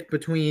classic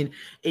between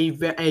a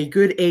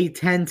good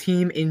A10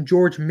 team in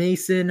George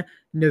Mason,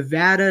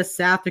 Nevada,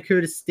 South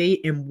Dakota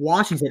State, and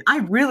Washington. I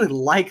really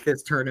like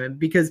this tournament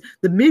because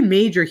the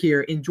mid-major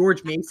here in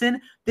George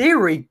Mason, they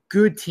were a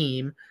good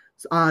team,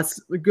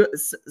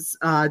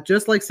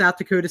 just like South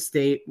Dakota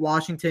State,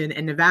 Washington,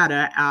 and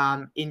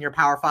Nevada in your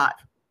Power 5.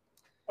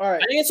 All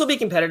right. I think this will be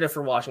competitive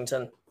for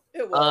Washington.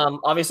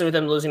 Obviously, with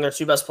them losing their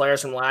two best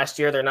players from last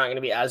year, they're not going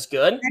to be as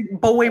good.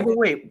 But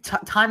wait.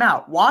 Time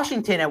out.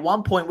 Washington at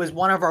one point was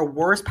one of our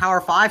worst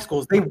Power 5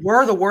 schools. They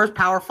were the worst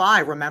Power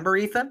 5. Remember,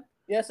 Ethan?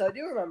 Yes, I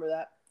do remember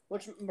that.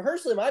 Which,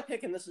 personally, my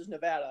pick in this is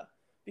Nevada.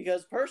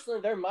 Because,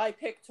 personally, they're my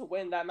pick to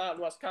win that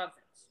Mountain West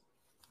Conference.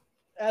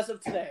 As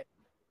of today.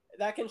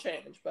 That can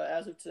change, but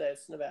as of today,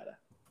 it's Nevada.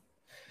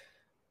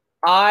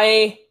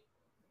 I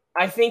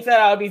think that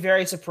I would be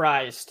very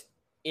surprised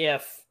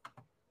if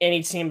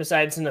any team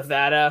besides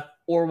Nevada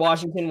or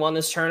Washington won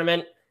this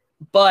tournament.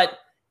 But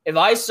if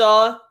I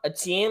saw a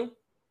team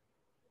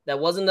that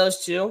wasn't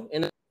those two,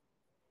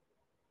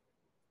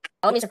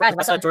 I wouldn't be surprised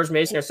if I saw George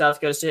Mason or South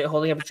Dakota State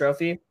holding up a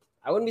trophy.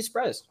 I wouldn't be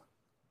surprised.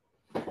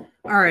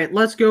 All right,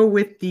 let's go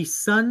with the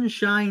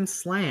Sunshine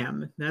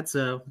Slam. That's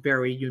a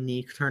very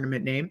unique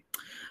tournament name.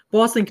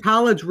 Boston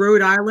College,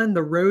 Rhode Island,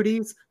 the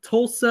Roadies,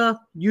 Tulsa,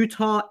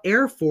 Utah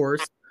Air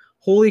Force,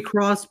 Holy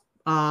Cross,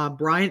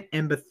 Bryant,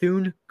 and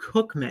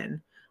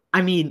Bethune-Cookman.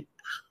 I mean,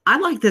 I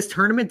like this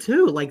tournament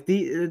too. Like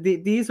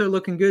these are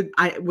looking good.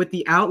 With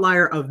the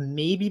outlier of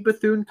maybe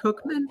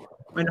Bethune-Cookman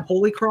and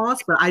Holy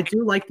Cross, but I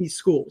do like these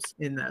schools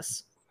in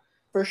this.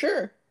 For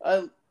sure.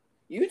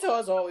 Utah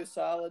is always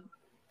solid.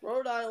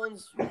 Rhode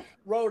Island's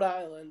Rhode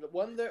Island.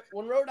 When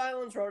Rhode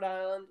Island's Rhode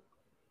Island,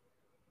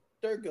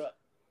 they're good.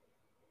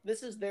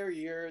 This is their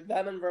year.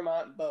 Them and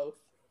Vermont both.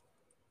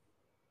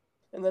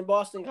 And then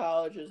Boston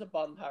College is a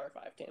bum Power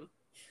 5 team.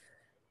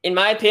 In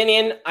my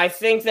opinion, I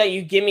think that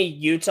you give me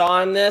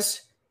Utah on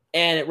this,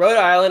 and Rhode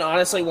Island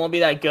honestly won't be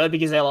that good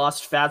because they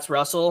lost Fats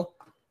Russell.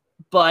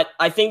 But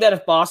I think that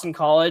if Boston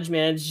College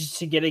manages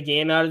to get a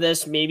game out of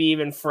this, maybe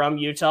even from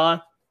Utah,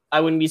 I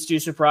wouldn't be too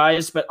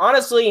surprised. But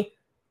honestly,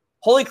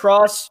 Holy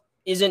Cross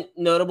isn't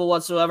notable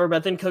whatsoever.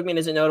 Bethune-Cookman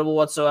isn't notable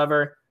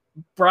whatsoever.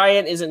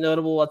 Bryant isn't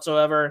notable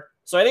whatsoever.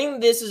 So I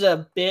think this is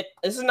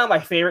not my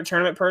favorite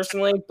tournament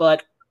personally,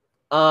 but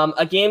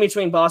a game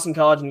between Boston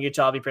College and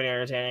Utah will be pretty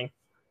entertaining.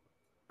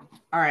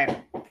 All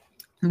right,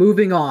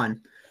 moving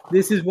on.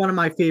 This is one of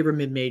my favorite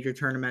mid-major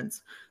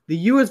tournaments. The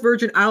U.S.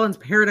 Virgin Islands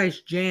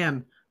Paradise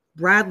Jam,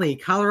 Bradley,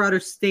 Colorado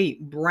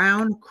State,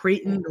 Brown,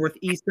 Creighton,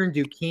 Northeastern,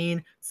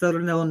 Duquesne,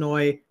 Southern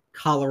Illinois,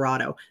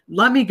 Colorado.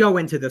 Let me go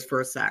into this for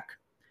a sec.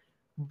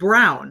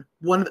 Brown,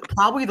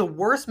 probably the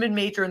worst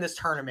mid-major in this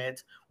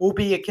tournament, will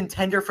be a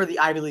contender for the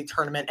Ivy League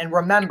tournament. And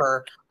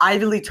remember,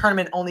 Ivy League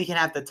tournament only can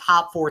have the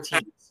top 4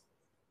 teams.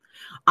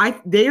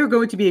 They are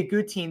going to be a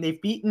good team. They've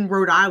beaten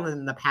Rhode Island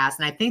in the past,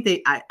 and I think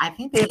they have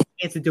a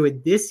chance to do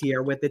it this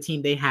year with the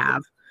team they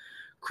have.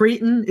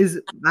 Creighton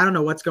I don't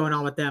know what's going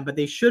on with them, but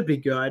they should be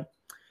good.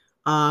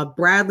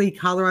 Bradley,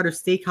 Colorado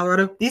State,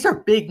 Colorado. These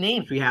are big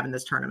names we have in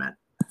this tournament.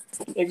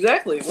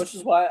 Exactly, which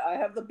is why I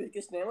have the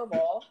biggest name of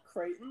all,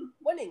 Creighton,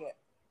 winning it.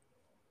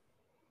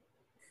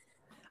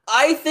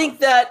 I think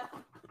that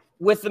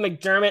with the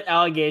McDermott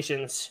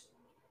allegations,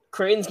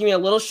 Creighton's going to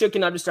be a little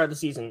shooken up to start the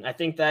season. I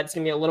think that's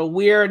going to be a little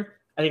weird.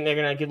 I think they're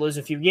going to lose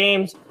a few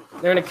games.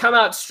 They're going to come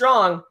out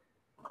strong.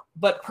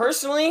 But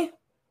personally,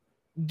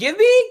 give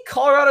me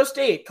Colorado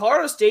State.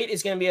 Colorado State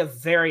is going to be a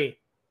very,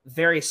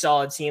 very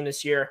solid team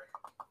this year.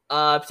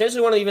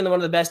 Potentially one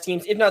of the best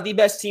teams, if not the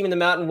best team in the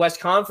Mountain West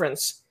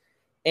Conference.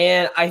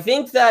 And I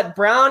think that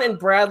Brown and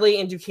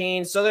Bradley and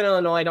Duquesne, Southern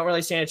Illinois don't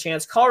really stand a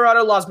chance.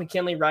 Colorado lost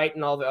McKinley Wright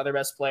and all the other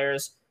best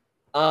players.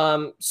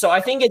 So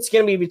I think it's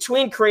going to be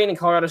between Creighton and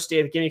Colorado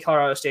State. Give me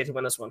Colorado State to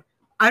win this one.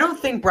 I don't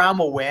think Brown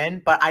will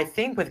win, but I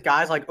think with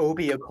guys like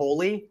Obi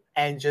Okoli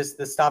and just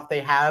the stuff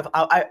they have,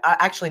 I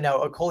actually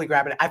know Okoli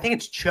grabbing it. I think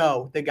it's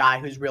Cho, the guy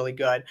who's really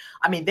good.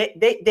 I mean,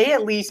 they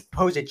at least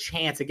pose a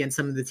chance against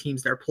some of the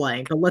teams they're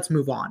playing. But let's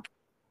move on.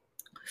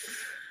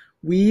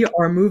 We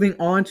are moving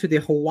on to the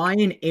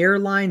Hawaiian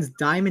Airlines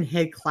Diamond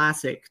Head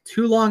Classic.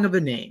 Too long of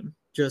a name,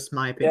 just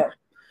my opinion.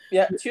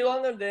 Yeah, too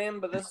long of a name,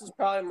 but this is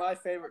probably my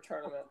favorite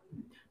tournament.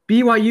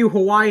 BYU,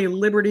 Hawaii,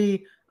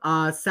 Liberty,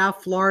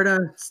 South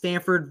Florida,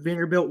 Stanford,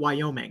 Vanderbilt,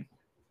 Wyoming.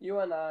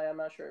 UNI, I'm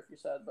not sure if you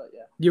said, but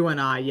yeah.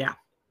 UNI, yeah.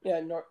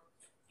 Yeah,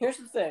 here's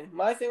the thing.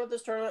 My thing with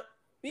this tournament,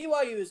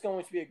 BYU is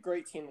going to be a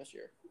great team this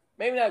year.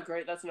 Maybe not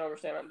great, that's an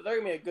overstatement, but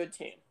they're going to be a good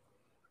team.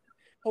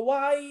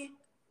 Hawaii,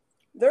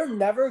 they're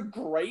never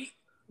great,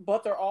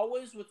 but they're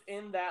always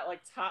within that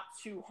like top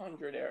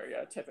 200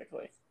 area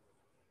typically.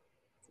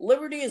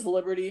 Liberty is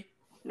Liberty.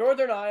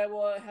 Northern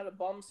Iowa had a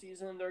bum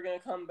season. They're going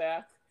to come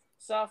back.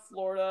 South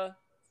Florida,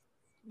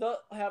 they'll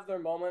have their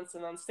moments.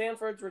 And then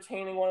Stanford's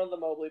retaining one of the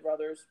Mobley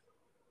brothers.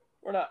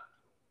 Not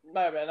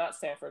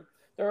Stanford.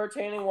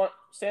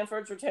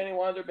 Stanford's retaining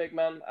one of their big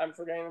men. I'm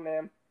forgetting the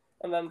name.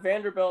 And then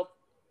Vanderbilt,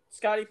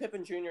 Scottie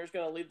Pippen Jr. is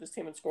going to lead this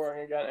team in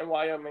scoring again. And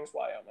Wyoming's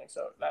Wyoming,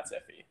 so that's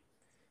iffy.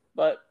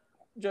 But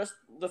just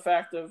the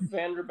fact of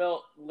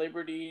Vanderbilt,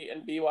 Liberty,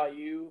 and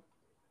BYU,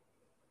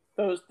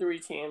 those three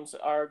teams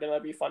are going to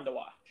be fun to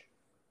watch.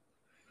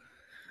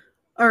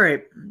 All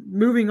right,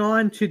 moving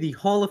on to the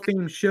Hall of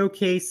Fame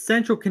showcase.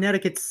 Central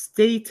Connecticut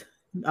State,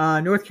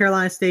 North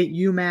Carolina State,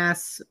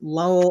 UMass,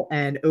 Lowell,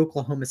 and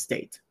Oklahoma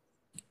State.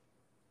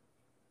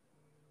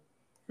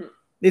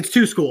 It's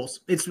two schools.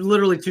 It's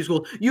literally two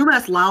schools.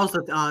 UMass Lowell's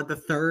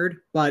the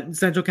third, but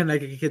Central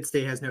Connecticut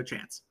State has no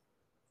chance.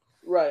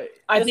 Right.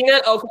 I think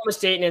that Oklahoma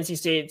State and NC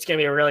State is going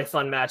to be a really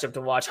fun matchup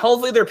to watch.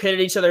 Hopefully they're pitted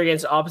each other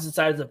against opposite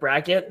sides of the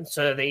bracket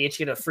so that they each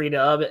get a free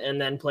dub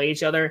and then play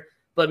each other.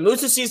 But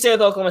moves to see State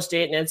with Oklahoma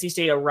State and NC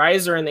State, a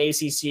riser in the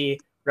ACC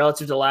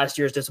relative to last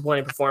year's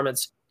disappointing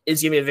performance,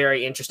 is going to be a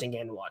very interesting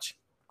game to watch.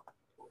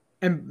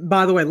 And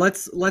by the way,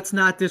 let's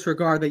not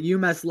disregard that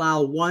UMass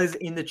Lowell was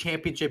in the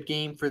championship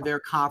game for their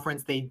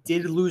conference. They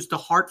did lose to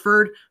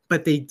Hartford,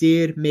 but they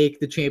did make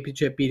the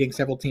championship, beating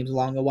several teams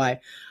along the way.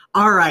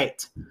 All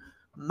right.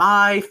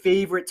 My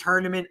favorite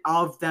tournament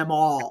of them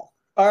all.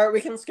 All right,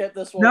 we can skip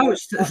this one. No,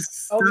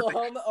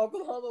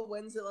 Oklahoma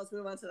wins it. Let's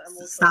move on to the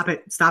Emerald.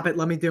 Stop it.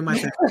 Let me do my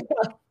thing.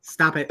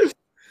 Stop it.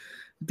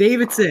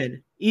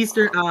 Davidson, East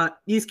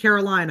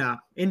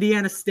Carolina,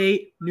 Indiana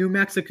State, New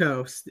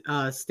Mexico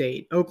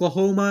State,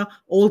 Oklahoma,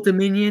 Old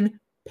Dominion,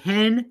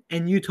 Penn,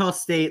 and Utah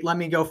State. Let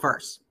me go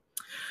first.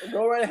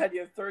 Go right ahead.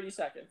 You have 30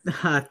 seconds.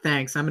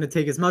 Thanks. I'm going to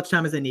take as much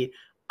time as I need.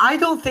 I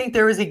don't think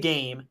there is a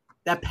game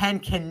that Penn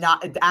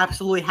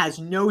absolutely has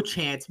no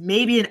chance.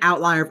 Maybe an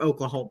outlier of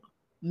Oklahoma.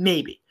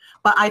 Maybe.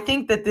 But I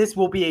think that this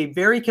will be a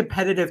very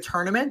competitive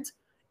tournament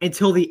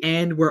until the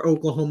end where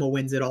Oklahoma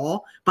wins it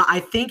all. But I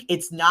think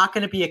it's not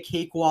going to be a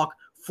cakewalk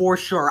for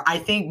sure. I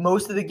think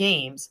most of the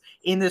games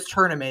in this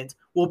tournament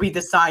will be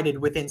decided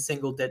within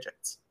single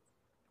digits.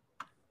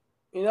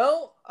 You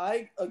know,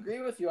 I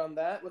agree with you on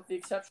that, with the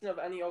exception of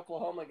any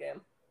Oklahoma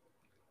game.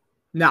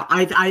 No,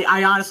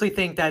 I honestly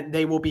think that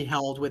they will be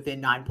held within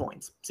 9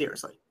 points.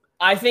 Seriously.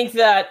 I think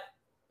that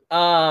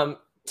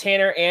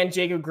Tanner and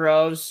Jacob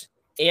Groves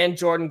and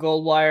Jordan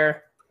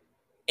Goldwire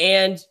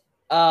and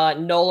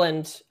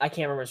Noland, I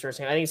can't remember his first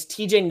name. I think it's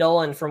TJ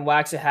Noland from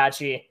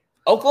Waxahachie.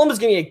 Oklahoma's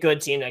going to be a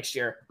good team next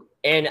year.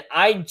 And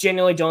I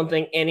genuinely don't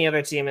think any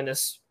other team in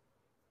this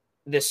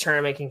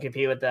tournament can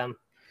compete with them.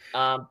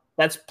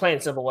 That's plain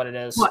and simple what it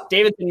is. What?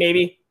 Davidson,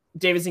 maybe.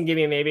 Davidson, give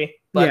me a maybe.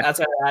 But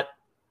outside of that,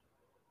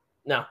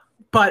 no.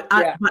 But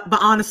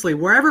honestly,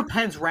 wherever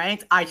Penn's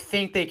ranked, I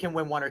think they can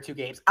win one or two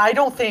games. I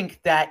don't think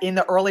that in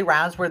the early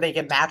rounds where they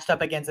get matched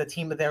up against a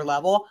team of their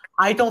level,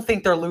 I don't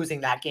think they're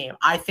losing that game.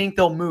 I think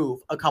they'll move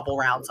a couple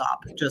rounds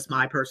up. Just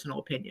my personal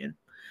opinion.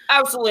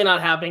 Absolutely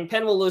not happening.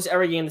 Penn will lose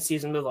every game this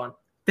season. Move on.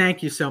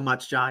 Thank you so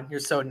much, John. You're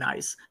so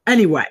nice.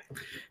 Anyway,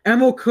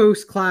 Emerald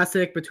Coast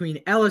Classic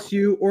between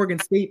LSU, Oregon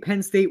State,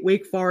 Penn State,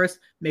 Wake Forest,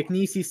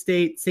 McNeese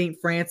State, St.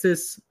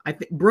 Francis. I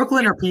think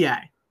Brooklyn or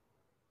PA?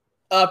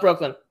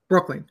 Brooklyn.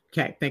 Brooklyn.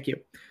 Okay, thank you.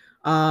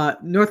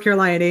 North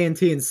Carolina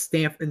A&T and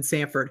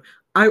Stanford.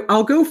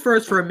 I'll go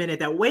first for a minute.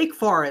 That Wake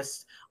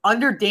Forest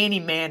under Danny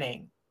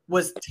Manning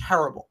was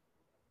terrible.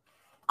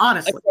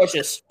 Honestly.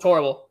 Atrocious.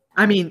 Horrible.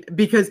 I mean,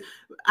 because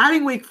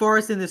adding Wake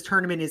Forest in this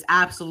tournament is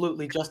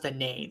absolutely just a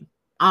name,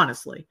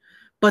 honestly.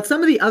 But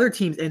some of the other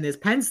teams in this,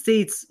 Penn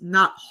State's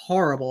not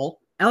horrible.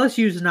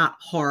 LSU's not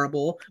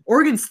horrible.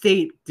 Oregon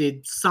State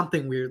did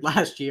something weird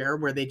last year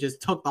where they just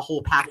took the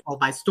whole Pac-12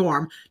 by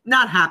storm.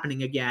 Not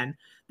happening again.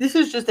 This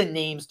is just a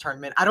names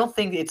tournament. I don't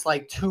think it's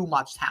like too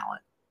much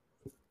talent.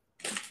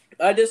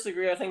 I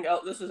disagree. I think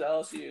this is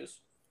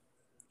LSU's.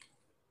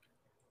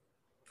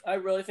 I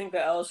really think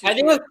that LSU. I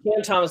think with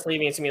Cam Thomas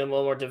leaving, it's going to be a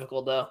little more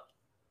difficult, though.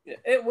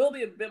 It will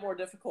be a bit more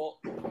difficult.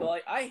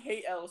 But I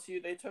hate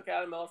LSU. They took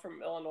Adam Miller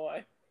from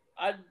Illinois.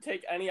 I'd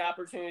take any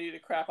opportunity to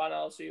crap on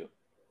LSU.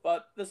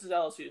 But this is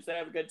LSU's. They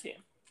have a good team.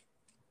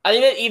 I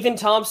think that Ethan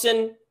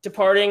Thompson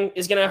departing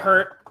is going to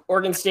hurt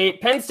Oregon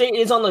State. Penn State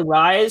is on the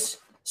rise,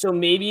 so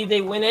maybe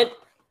they win it.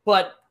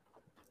 But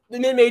the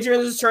mid-major in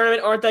this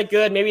tournament aren't that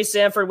good. Maybe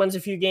Stanford wins a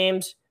few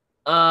games.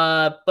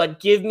 But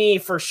give me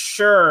for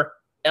sure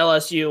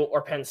LSU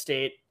or Penn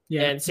State.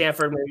 Yeah. And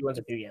Stanford maybe wins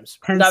a few games.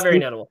 Not very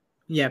notable.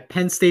 Yeah,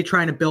 Penn State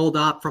trying to build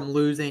up from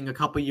losing a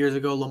couple years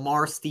ago,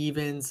 Lamar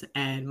Stevens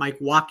and Mike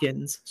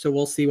Watkins. So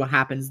we'll see what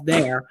happens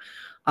there.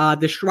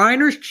 The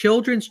Shriners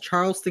Children's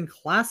Charleston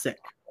Classic.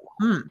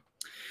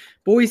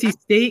 Boise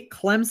State,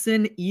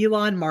 Clemson,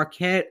 Elon,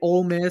 Marquette,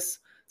 Ole Miss,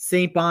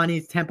 St.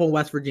 Bonnie's, Temple,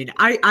 West Virginia.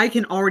 I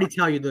can already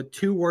tell you the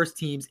two worst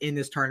teams in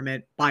this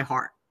tournament by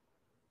heart.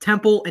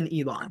 Temple and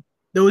Elon.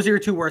 Those are your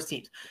two worst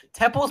teams.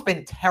 Temple's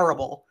been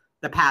terrible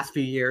the past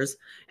few years,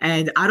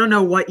 and I don't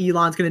know what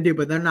Elon's going to do,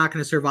 but they're not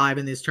going to survive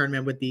in this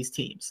tournament with these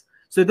teams.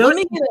 So those.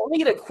 Let me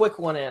get a quick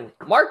one in.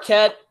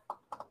 Marquette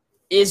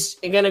is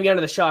going to be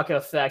under the Shaka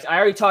effect. I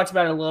already talked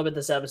about it a little bit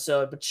this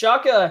episode, but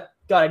Shaka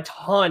got a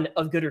ton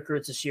of good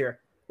recruits this year.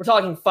 We're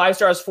talking 5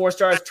 stars, 4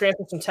 stars,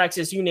 transfers from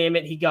Texas, you name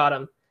it, he got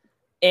them.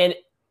 And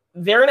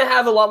they're going to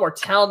have a lot more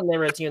talent than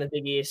every team in the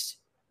Big East,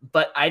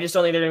 but I just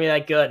don't think they're going to be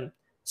that good.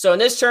 So in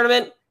this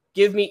tournament,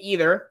 give me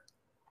either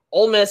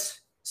Ole Miss,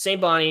 St.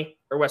 Bonnie,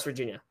 or West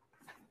Virginia.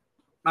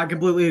 I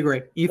completely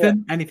agree.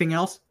 Ethan, anything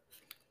else?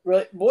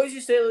 Really, Boise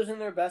State losing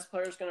their best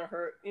player is going to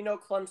hurt.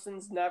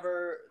 Clemson's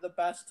never the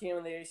best team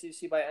in the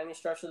ACC by any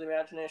stretch of the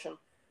imagination.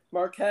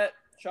 Marquette,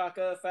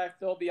 Shaka effect,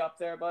 they'll be up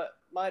there, but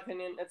my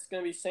opinion, it's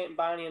going to be St.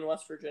 Bonnie and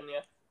West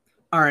Virginia.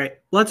 All right,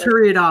 let's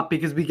hurry it up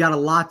because we got a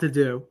lot to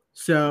do.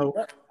 So,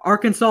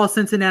 Arkansas,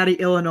 Cincinnati,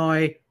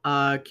 Illinois,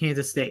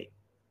 Kansas State.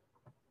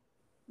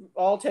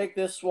 I'll take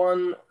this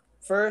one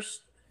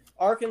first.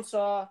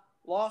 Arkansas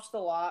lost a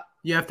lot.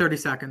 You have 30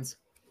 seconds.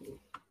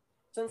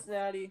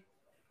 Cincinnati,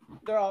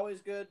 they're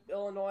always good.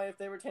 Illinois, if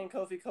they retain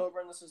Kofi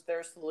Coburn, this is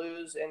theirs to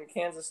lose. And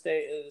Kansas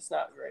State is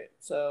not great.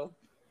 So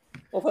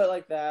we'll put it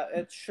like that.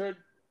 It should,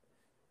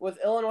 with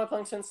Illinois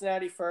playing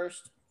Cincinnati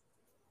first,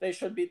 they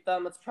should beat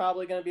them. It's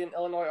probably going to be an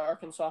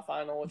Illinois-Arkansas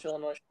final, which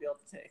Illinois should be able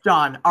to take.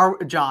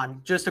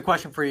 John, just a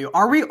question for you.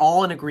 Are we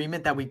all in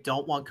agreement that we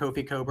don't want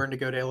Kofi Coburn to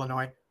go to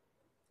Illinois?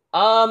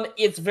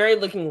 It's very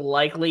looking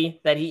likely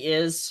that he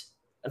is.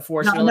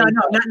 Unfortunately, no,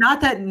 not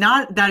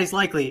that he's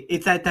likely.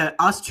 It's that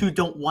us two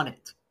don't want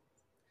it.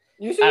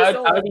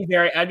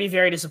 I'd be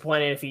very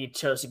disappointed if he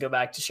chose to go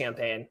back to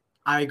Champaign.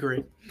 I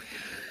agree.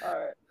 All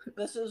right,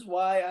 this is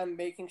why I'm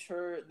making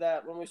sure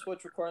that when we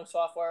switch recording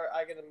software,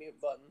 I get a mute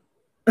button.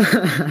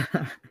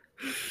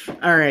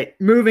 All right,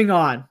 moving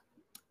on.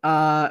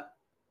 The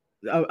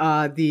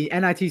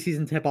NIT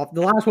season tip-off.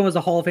 The last one was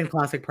a Hall of Fame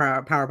Classic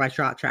powered by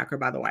Shot Tracker,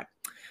 by the way.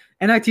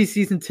 NIT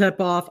season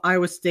tip-off,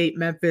 Iowa State,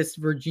 Memphis,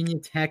 Virginia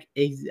Tech,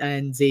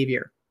 and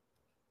Xavier.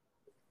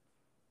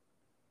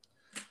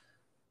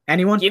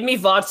 Anyone? Give me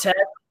Va Tech.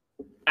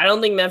 I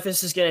don't think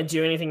Memphis is going to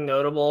do anything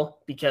notable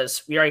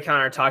because we already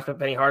kind of talked about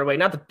Penny Hardaway.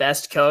 Not the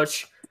best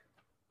coach.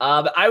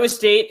 But Iowa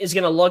State is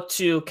going to look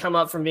to come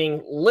up from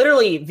being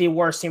literally the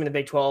worst team in the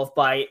Big 12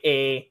 by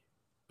a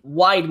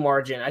wide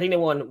margin. I think they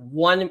won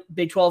 1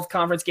 Big 12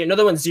 conference game. No,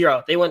 they won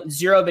 0. They won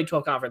 0 Big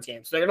 12 conference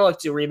games. So they're going to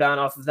look to rebound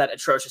off of that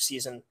atrocious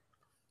season.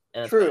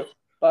 True.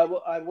 But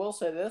I will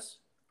say this.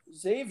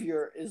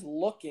 Xavier is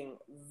looking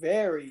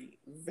very,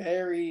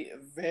 very,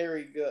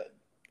 very good.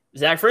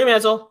 Zach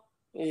Freemantle.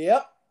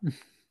 Yep.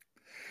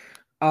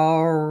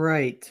 All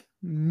right.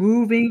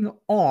 Moving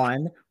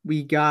on,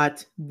 we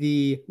got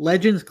the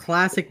Legends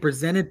Classic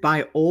presented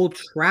by Old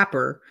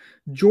Trapper,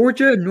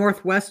 Georgia,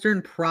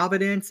 Northwestern,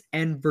 Providence,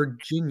 and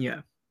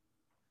Virginia.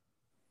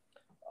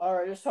 All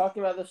right, just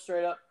talking about this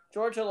straight up.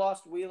 Georgia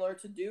lost Wheeler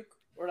to Duke.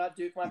 Or not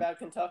Duke, my bad,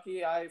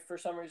 Kentucky. I, for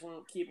some reason,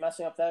 keep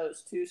messing up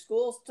those two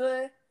schools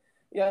today.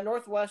 Yeah,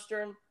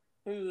 Northwestern,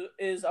 who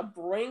is a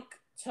brink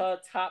to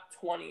top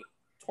 20,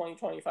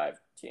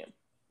 2025 team.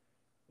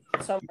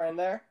 Somewhere in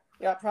there.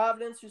 You got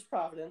Providence, who's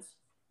Providence.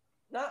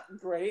 Not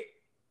great.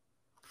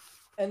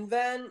 And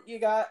then you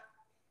got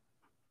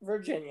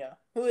Virginia.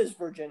 Who is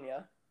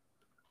Virginia?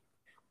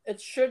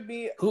 It should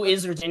be... Who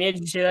is Virginia?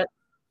 Did you say that?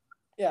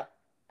 Yeah.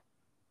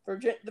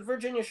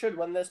 Virginia should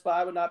win this, but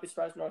I would not be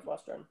surprised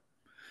Northwestern.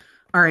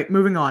 All right,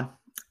 moving on.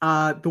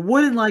 The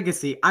Wooden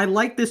Legacy. I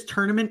like this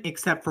tournament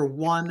except for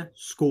one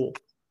school.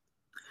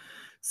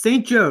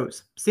 St.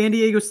 Joe's, San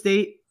Diego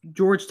State,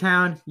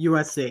 Georgetown,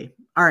 USC.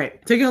 All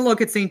right, taking a look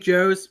at St.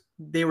 Joe's,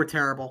 they were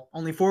terrible.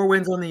 Only 4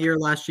 wins on the year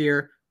last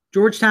year.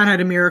 Georgetown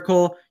had a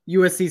miracle.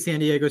 USC, San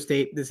Diego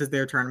State, this is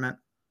their tournament.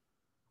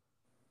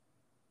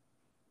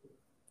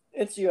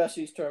 It's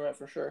USC's tournament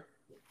for sure.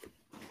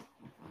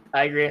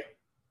 I agree.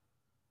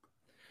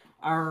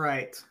 All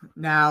right,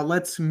 now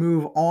let's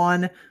move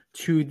on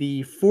to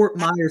the Fort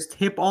Myers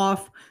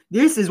tip-off.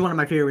 This is one of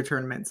my favorite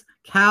tournaments.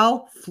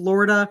 Cal,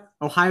 Florida,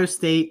 Ohio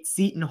State,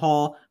 Seton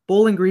Hall,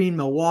 Bowling Green,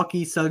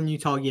 Milwaukee, Southern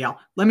Utah, Yale.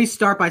 Let me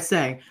start by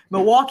saying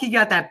Milwaukee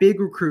got that big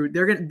recruit.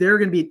 They're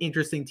gonna be an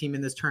interesting team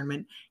in this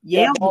tournament.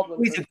 Yale is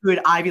always a good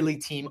Ivy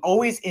League team,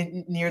 always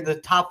near the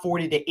top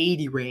 40 to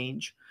 80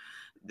 range.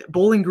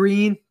 Bowling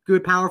Green,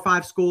 good Power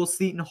 5 school.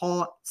 Seton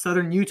Hall,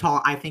 Southern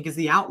Utah, I think is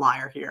the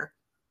outlier here.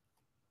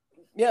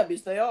 Yeah,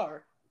 because they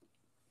are.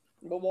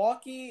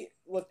 Milwaukee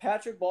with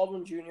Patrick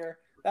Baldwin Jr.,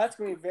 that's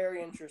going to be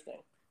very interesting.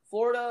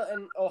 Florida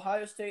and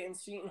Ohio State and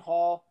Seton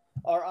Hall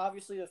are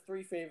obviously the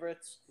 3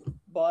 favorites,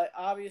 but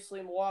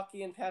obviously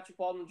Milwaukee and Patrick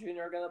Baldwin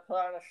Jr. are going to put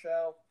on a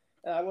show,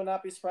 and I would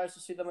not be surprised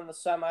to see them in the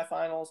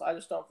semifinals. I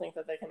just don't think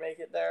that they can make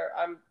it there.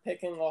 I'm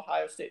picking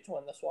Ohio State to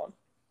win this one.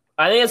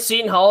 I think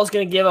Seton Hall is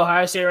going to give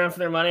Ohio State a run for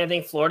their money. I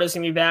think Florida's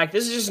going to be back.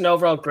 This is just an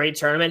overall great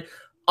tournament.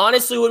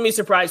 Honestly, wouldn't be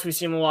surprised if we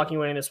see Milwaukee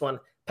winning this one.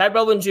 Pat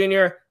Belbin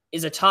Jr.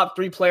 is a top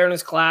 3 player in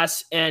his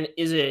class and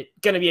is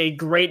going to be a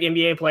great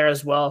NBA player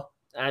as well.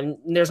 And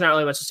there's not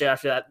really much to say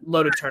after that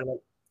loaded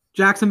tournament.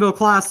 Jacksonville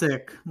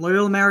Classic,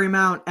 Loyola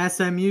Marymount,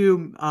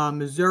 SMU,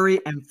 Missouri,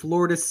 and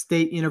Florida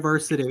State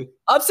University.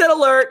 Upset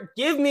alert.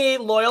 Give me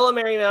Loyola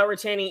Marymount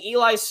retaining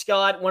Eli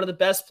Scott, one of the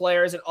best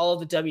players in all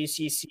of the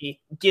WCC.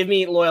 Give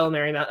me Loyola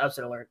Marymount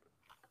upset alert.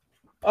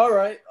 All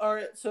right.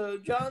 So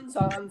John's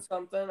on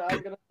something.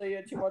 I'm going to say you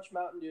had too much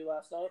Mountain Dew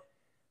last night.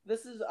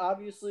 This is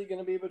obviously going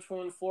to be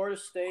between Florida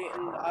State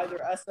and either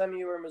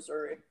SMU or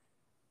Missouri.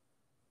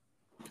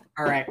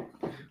 All right.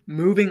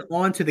 Moving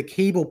on to the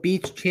Cable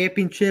Beach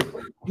Championship,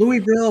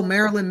 Louisville,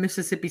 Maryland,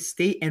 Mississippi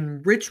State,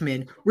 and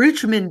Richmond.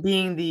 Richmond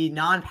being the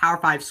non-Power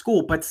 5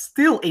 school, but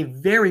still a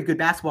very good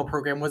basketball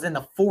program, was in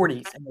the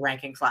 40s in the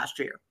rankings last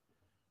year.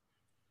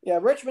 Yeah,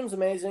 Richmond's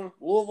amazing.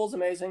 Louisville's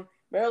amazing.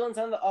 Maryland's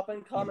on the up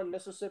and come, and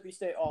Mississippi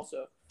State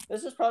also.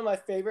 This is probably my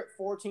favorite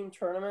 4-team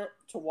tournament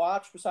to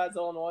watch besides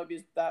Illinois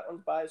because that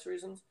one's bias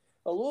reasons.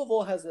 But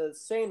Louisville has an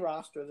insane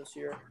roster this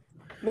year.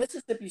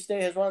 Mississippi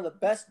State has one of the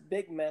best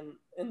big men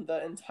in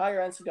the entire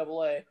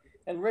NCAA,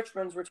 and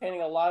Richmond's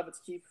retaining a lot of its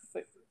key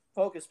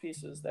focus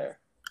pieces there.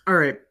 All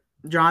right,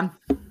 John?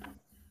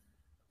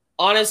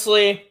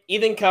 Honestly,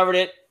 Ethan covered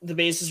it, the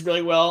bases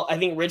really well. I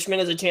think Richmond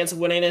has a chance of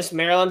winning this.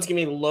 Maryland's going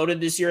to be loaded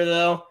this year,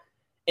 though.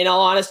 In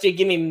all honesty,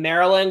 give me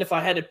Maryland if I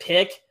had to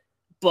pick,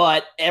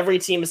 but every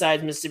team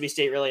besides Mississippi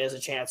State really has a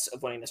chance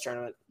of winning this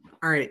tournament.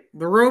 All right,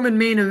 the Roman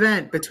main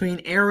event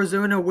between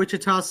Arizona,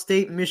 Wichita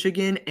State,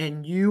 Michigan,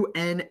 and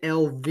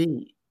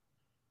UNLV.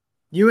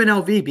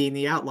 UNLV being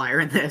the outlier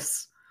in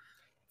this.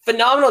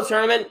 Phenomenal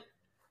tournament.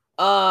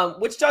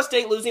 Wichita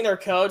State losing their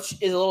coach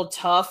is a little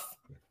tough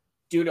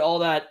due to all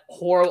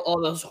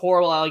those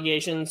horrible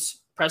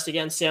allegations pressed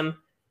against him.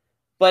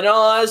 But in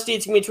all honesty,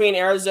 it's between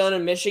Arizona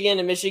and Michigan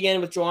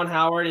with Juwan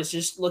Howard is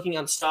just looking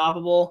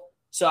unstoppable.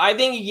 So I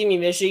think you give me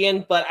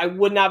Michigan, but I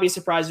would not be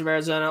surprised if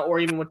Arizona or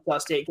even Wichita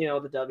State came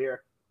out with a W.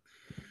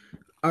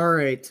 All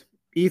right.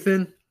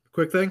 Ethan,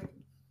 quick thing.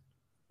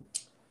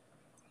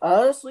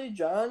 Honestly,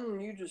 John,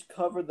 you just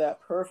covered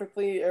that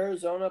perfectly.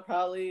 Arizona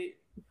probably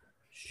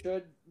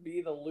should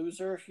be the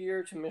loser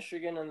here to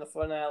Michigan in the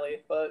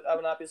finale, but I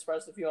would not be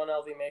surprised if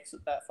UNLV makes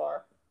it that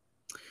far.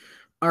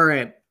 All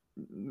right.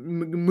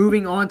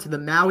 Moving on to the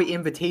Maui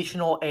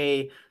Invitational,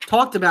 a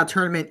talked about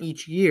tournament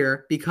each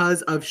year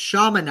because of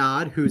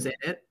Chaminade, who's in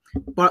it,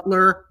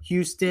 Butler,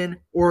 Houston,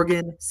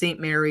 Oregon, St.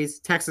 Mary's,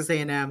 Texas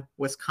A&M,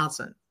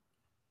 Wisconsin.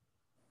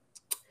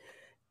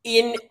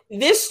 In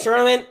this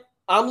tournament,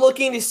 I'm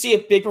looking to see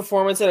a big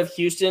performance out of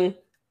Houston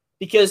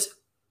because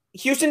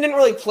Houston didn't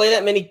really play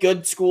that many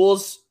good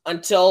schools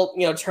until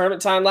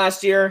tournament time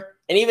last year,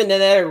 and even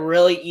then they had a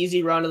really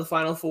easy run to the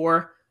Final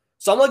Four.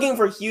 So I'm looking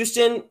for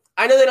Houston.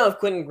 I know they don't have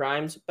Quentin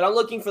Grimes, but I'm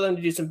looking for them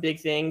to do some big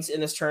things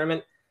in this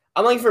tournament.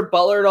 I'm looking for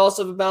Butler to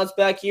also bounce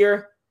back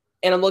here,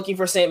 and I'm looking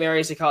for St.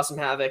 Mary's to cause some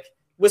havoc.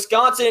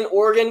 Wisconsin and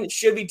Oregon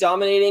should be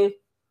dominating,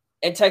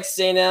 and Texas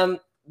A&M,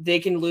 they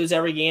can lose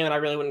every game, and I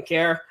really wouldn't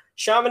care.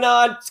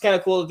 Chaminade, it's kind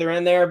of cool that they're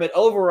in there, but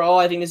overall,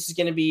 I think this is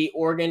going to be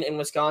Oregon and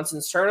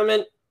Wisconsin's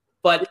tournament.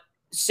 But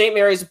St.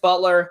 Mary's,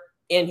 Butler,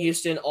 and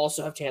Houston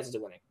also have chances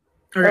of winning.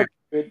 All right.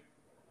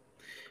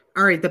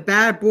 All right, the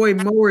Bad Boy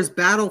Mowers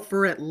battle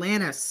for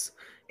Atlantis.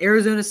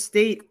 Arizona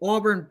State,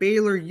 Auburn,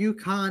 Baylor,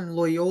 UConn,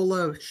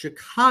 Loyola,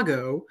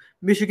 Chicago,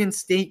 Michigan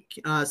State,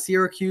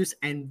 Syracuse,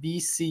 and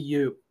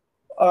VCU.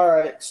 All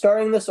right,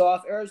 starting this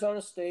off, Arizona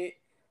State,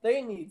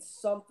 they need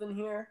something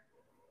here.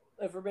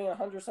 If we're being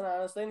 100%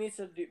 honest, they need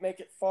to make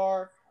it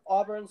far.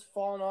 Auburn's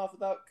fallen off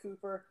without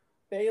Cooper.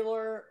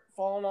 Baylor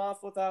fallen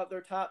off without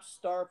their top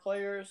star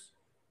players.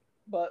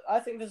 But I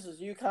think this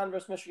is UConn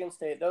versus Michigan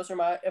State. Those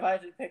are if I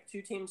had to pick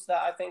 2 teams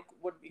that I think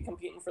would be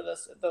competing for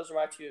this, those are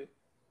my 2.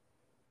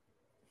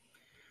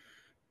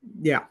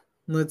 Yeah,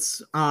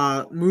 let's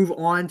move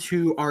on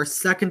to our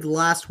second to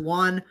last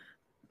one.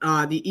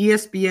 The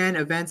ESPN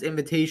Events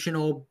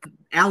Invitational,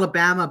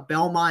 Alabama,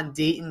 Belmont,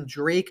 Dayton,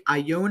 Drake,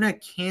 Iona,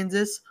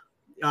 Kansas,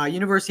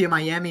 University of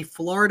Miami,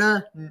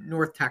 Florida,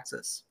 North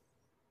Texas.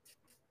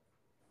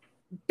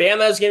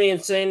 Bama is going to be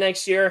insane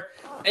next year.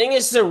 I think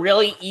this is a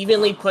really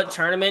evenly put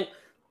tournament.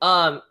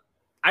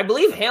 I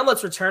believe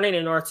Hamlet's returning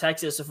to North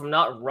Texas, if I'm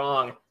not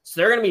wrong. So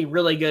they're going to be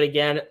really good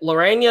again.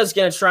 Lorena is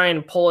going to try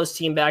and pull his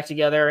team back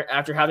together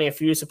after having a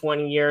few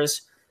disappointing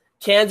years.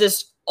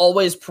 Kansas,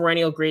 always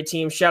perennial great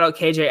team. Shout out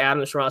KJ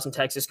Adams from Austin,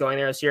 Texas, going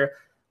there this year.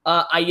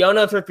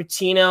 Iona with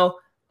Pitino.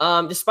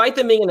 Despite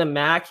them being in the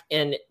MAC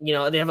and,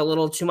 they have a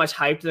little too much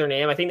hype to their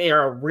name, I think they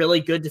are a really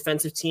good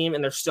defensive team,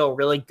 and they're still a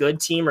really good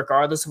team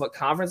regardless of what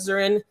conference they're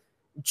in.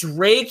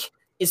 Drake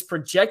is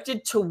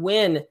projected to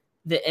win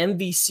the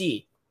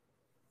MVC.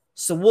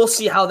 So we'll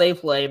see how they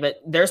play,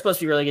 but they're supposed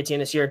to be a really good team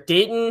this year.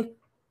 Dayton's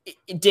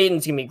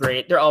going to be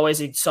great. They're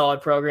always a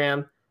solid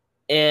program.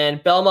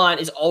 And Belmont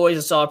is always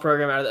a solid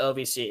program out of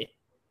the OVC.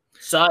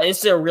 So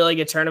it's a really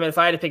good tournament. If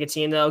I had to pick a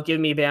team, though, give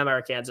me Bama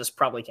or Kansas.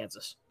 Probably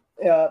Kansas.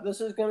 Yeah,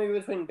 this is going to be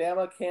between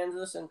Bama,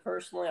 Kansas, and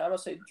personally, I'm going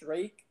to say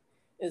Drake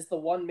is the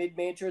one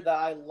mid-major that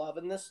I love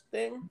in this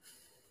thing,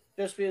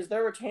 just because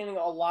they're retaining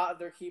a lot of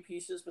their key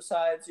pieces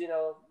besides,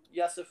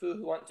 Yesufu,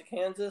 who went to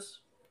Kansas.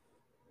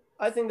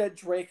 I think that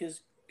Drake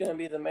is going to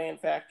be the main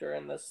factor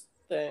in this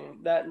thing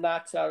that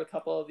knocks out a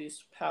couple of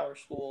these power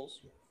schools.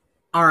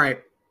 All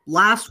right,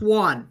 last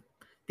one.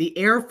 The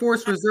Air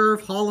Force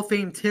Reserve Hall of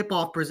Fame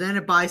tip-off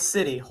presented by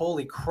City.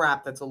 Holy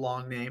crap, that's a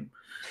long name.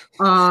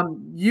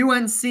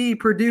 UNC,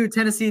 Purdue,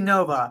 Tennessee,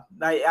 Nova.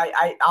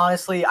 I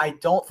honestly, I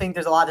don't think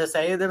there's a lot to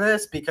say to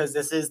this because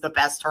this is the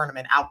best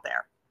tournament out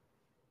there.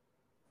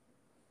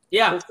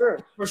 Yeah,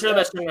 for sure the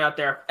best tournament out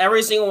there.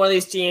 Every single one of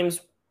these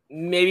teams,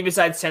 maybe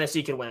besides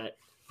Tennessee, could win it.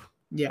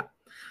 Yeah.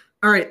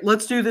 All right,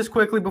 let's do this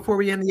quickly before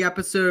we end the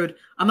episode.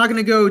 I'm not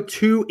going to go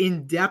too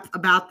in-depth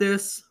about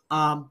this,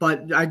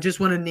 but I just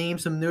want to name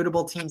some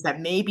notable teams that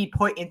may be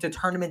put into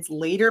tournaments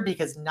later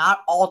because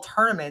not all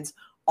tournaments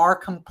are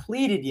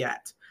completed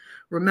yet.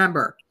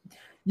 Remember,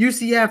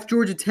 UCF,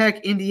 Georgia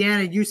Tech,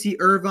 Indiana, UC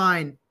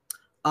Irvine,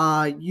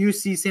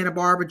 UC Santa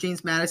Barbara,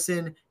 James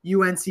Madison,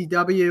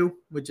 UNCW,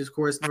 which is, of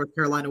course, North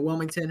Carolina,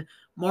 Wilmington,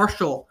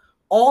 Marshall,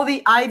 all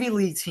the Ivy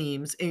League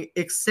teams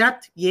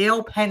except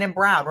Yale, Penn, and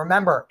Brown.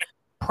 Remember,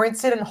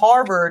 Princeton and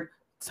Harvard,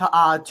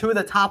 two of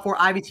the top 4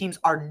 Ivy teams,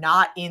 are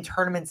not in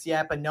tournaments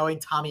yet, but knowing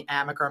Tommy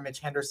Amaker and Mitch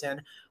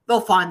Henderson, they'll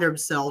find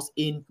themselves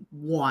in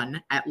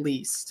one at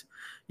least.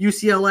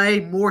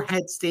 UCLA,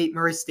 Morehead State,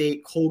 Murray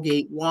State,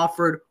 Colgate,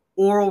 Wofford,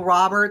 Oral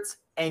Roberts,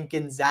 and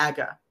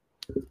Gonzaga.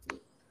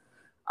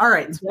 All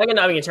right. Gonzaga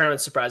not being in tournament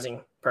is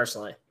surprising,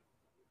 personally.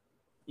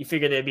 You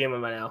figured they'd be in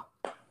one by now.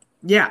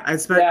 Yeah,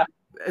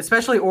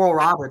 especially Oral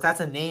Roberts. That's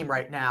a name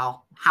right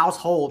now.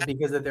 Household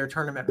because of their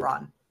tournament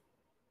run.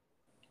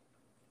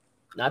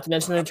 Not to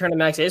mention the return of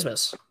Max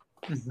Abmas.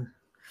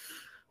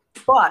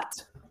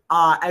 But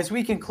as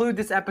we conclude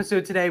this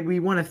episode today,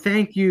 we want to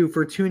thank you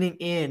for tuning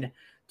in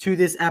to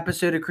this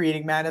episode of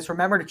Creating Madness.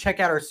 Remember to check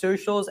out our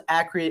socials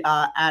at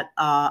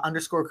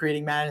 _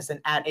 Creating Madness and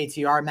at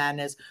ATR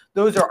Madness.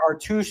 Those are our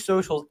 2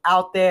 socials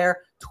out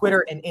there,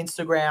 Twitter and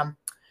Instagram.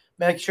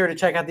 Make sure to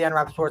check out the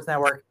Unwrapped Sports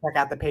Network. Check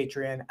out the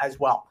Patreon as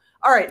well.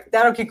 All right,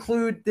 that'll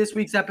conclude this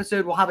week's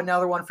episode. We'll have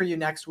another one for you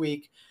next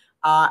week.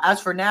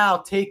 As for now,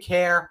 take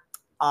care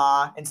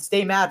and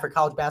stay mad for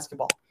college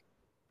basketball.